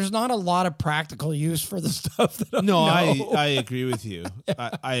 Like, there's not a lot of practical use for the stuff that I No, know. I agree with you.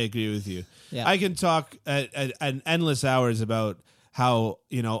 I agree with you. Yeah. I can talk at endless hours about how,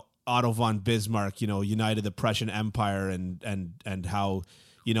 you know, Otto von Bismarck, you know, united the Prussian Empire and how,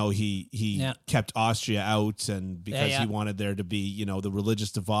 you know, he Yeah. kept Austria out and because Yeah. he wanted there to be, you know, the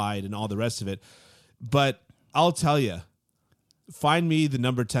religious divide and all the rest of it. But I'll tell you, find me the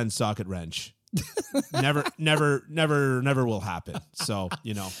number 10 socket wrench. never will happen. So,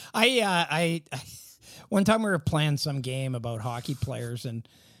 you know. I one time we were playing some game about hockey players and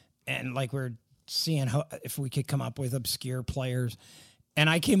like we're seeing if we could come up with obscure players, and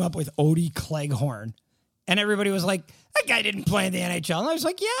I came up with Odie Cleghorn. And everybody was like, that guy didn't play in the NHL. And I was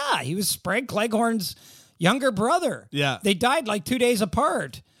like, yeah, he was Sprague Cleghorn's younger brother. Yeah. They died like 2 days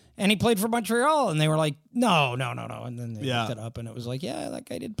apart. And he played for Montreal. And they were like, no. And then they looked it up and it was like, yeah, that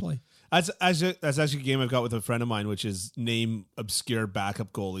guy did play. That's actually a game I've got with a friend of mine, which is name obscure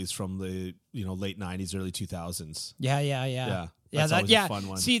backup goalies from the, you know, late 90s, early 2000s. Yeah. That's always a fun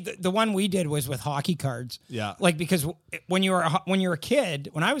one. See, the one we did was with hockey cards. Yeah. Like, because when you were a kid,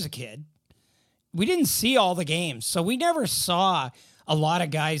 when I was a kid, we didn't see all the games. So we never saw a lot of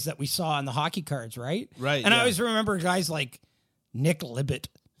guys that we saw on the hockey cards, right? Right, And I yeah. always remember guys like Nick Libet.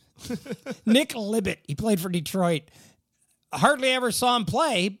 Nick Libet, he played for Detroit. Hardly ever saw him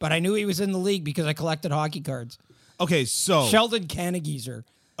play, but I knew he was in the league because I collected hockey cards. Okay, so Sheldon Kannegeezer.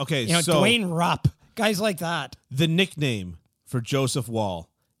 okay, You know, so Dwayne Rupp. Guys like that. the nickname for Joseph Wall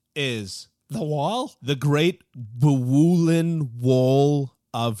is The Wall? the Great Bwulin Wall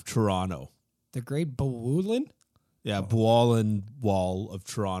of Toronto. The Great Bwulin? Yeah, Bwulin Wall of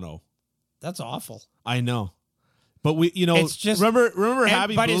Toronto. That's awful. I know. But we, you know, It's just- remember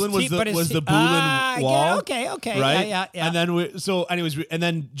Happy but his Boolin was te- but his was te- the Boolin Wall. Yeah, okay. Right. Yeah. And then and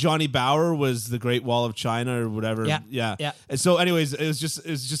then Johnny Bauer was the Great Wall of China or whatever. Yeah. And so, anyways, it was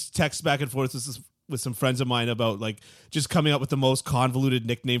just text back and forth with some friends of mine about like just coming up with the most convoluted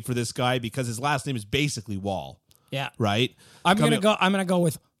nickname for this guy because his last name is basically Wall. Yeah. Right. I'm gonna go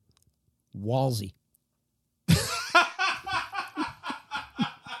with Walsey.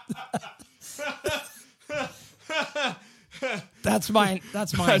 That's mine.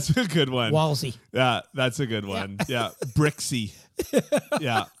 That's a good one. Walsey. Yeah, that's a good one. Yeah, Brixie.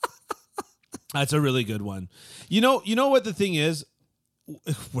 Yeah, that's a really good one. You know what the thing is?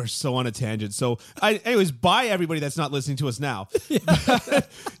 We're so on a tangent. So, anyways, bye everybody that's not listening to us now.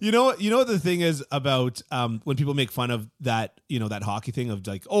 you know what the thing is about when people make fun of that, you know, that hockey thing of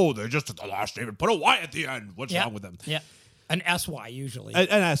like, oh, they're just at the last name and put a Y at the end. What's wrong with them? Yeah. An SY usually. And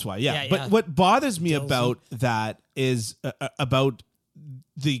that's why, yeah. Yeah, But yeah. what bothers me about that is about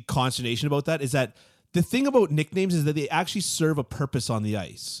the consternation about that is that the thing about nicknames is that they actually serve a purpose on the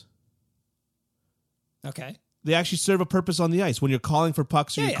ice. Okay. They actually serve a purpose on the ice when you're calling for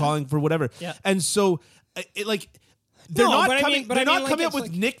pucks or Yeah, you're yeah. calling for whatever. Yeah. And so, they're No, not but I coming. mean- but they're I mean, not like, coming up it's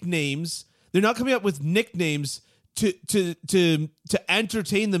with like- nicknames. They're not coming up with nicknames to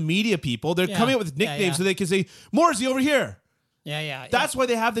entertain the media people. They're Yeah. coming up with Yeah, nicknames yeah. so they can say Morrissey over here. Yeah. That's why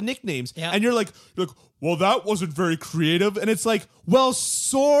they have the nicknames. Yeah. And you're like, well, that wasn't very creative. And it's like, well,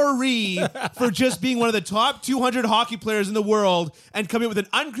 sorry for just being one of the top 200 hockey players in the world and coming up with an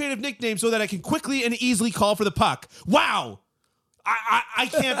uncreative nickname so that I can quickly and easily call for the puck. Wow. I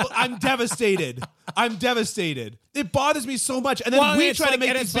can't. I'm devastated. I'm devastated. It bothers me so much. And then we it's try to like- make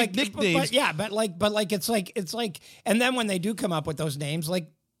and these it's big like- nicknames. but it's like, and then when they do come up with those names,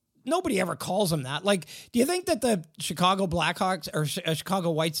 like nobody ever calls them that. Like, do you think that the Chicago Blackhawks or Chicago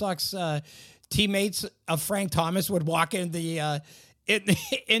White Sox teammates of Frank Thomas would walk into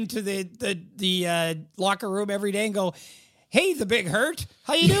the locker room every day and go, Hey, the big hurt.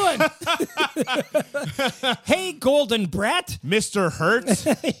 How you doing? Hey, Golden Brett. Mr. Hurt.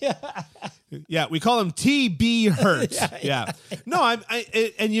 Yeah, we call him TB Hurt. Yeah. No,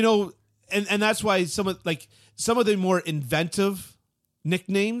 and that's why some of the more inventive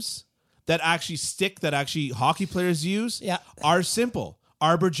nicknames that actually stick, that actually hockey players use, are simple.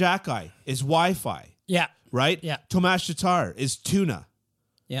 Arbor Jacki is Wi-Fi. Yeah. Right? Yeah. Tomas Tatar is Tuna.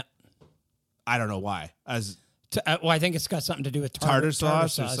 Yeah. I don't know why. I think it's got something to do with tartar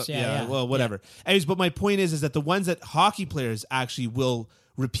sauce or something. Yeah, well, whatever. Anyways, but my point is that the ones that hockey players actually will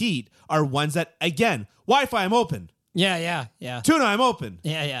repeat are ones that, again, Wi-Fi, I'm open. Yeah. Tuna, I'm open.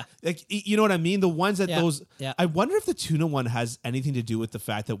 Yeah. Like, you know what I mean? The ones that those... Yeah. I wonder if the Tuna one has anything to do with the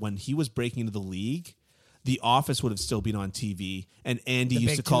fact that when he was breaking into the league, The Office would have still been on TV, and Andy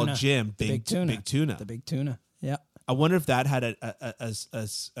used to call Jim Big Tuna. The Big Tuna. Yeah. I wonder if that had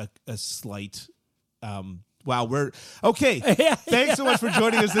a slight... Wow, we're... Okay, thanks so much for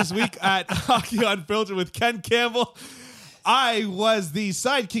joining us this week at Hockey Unfiltered with Ken Campbell. I was the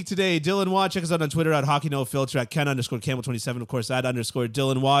sidekick today, Dylan Waugh. Check us out on Twitter at Hockey No Filter, at Ken_Campbell27, of course, at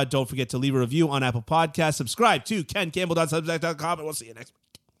 _Dylan Waugh. Don't forget to leave a review on Apple Podcasts. Subscribe to KenCampbell.substack.com, and we'll see you next week.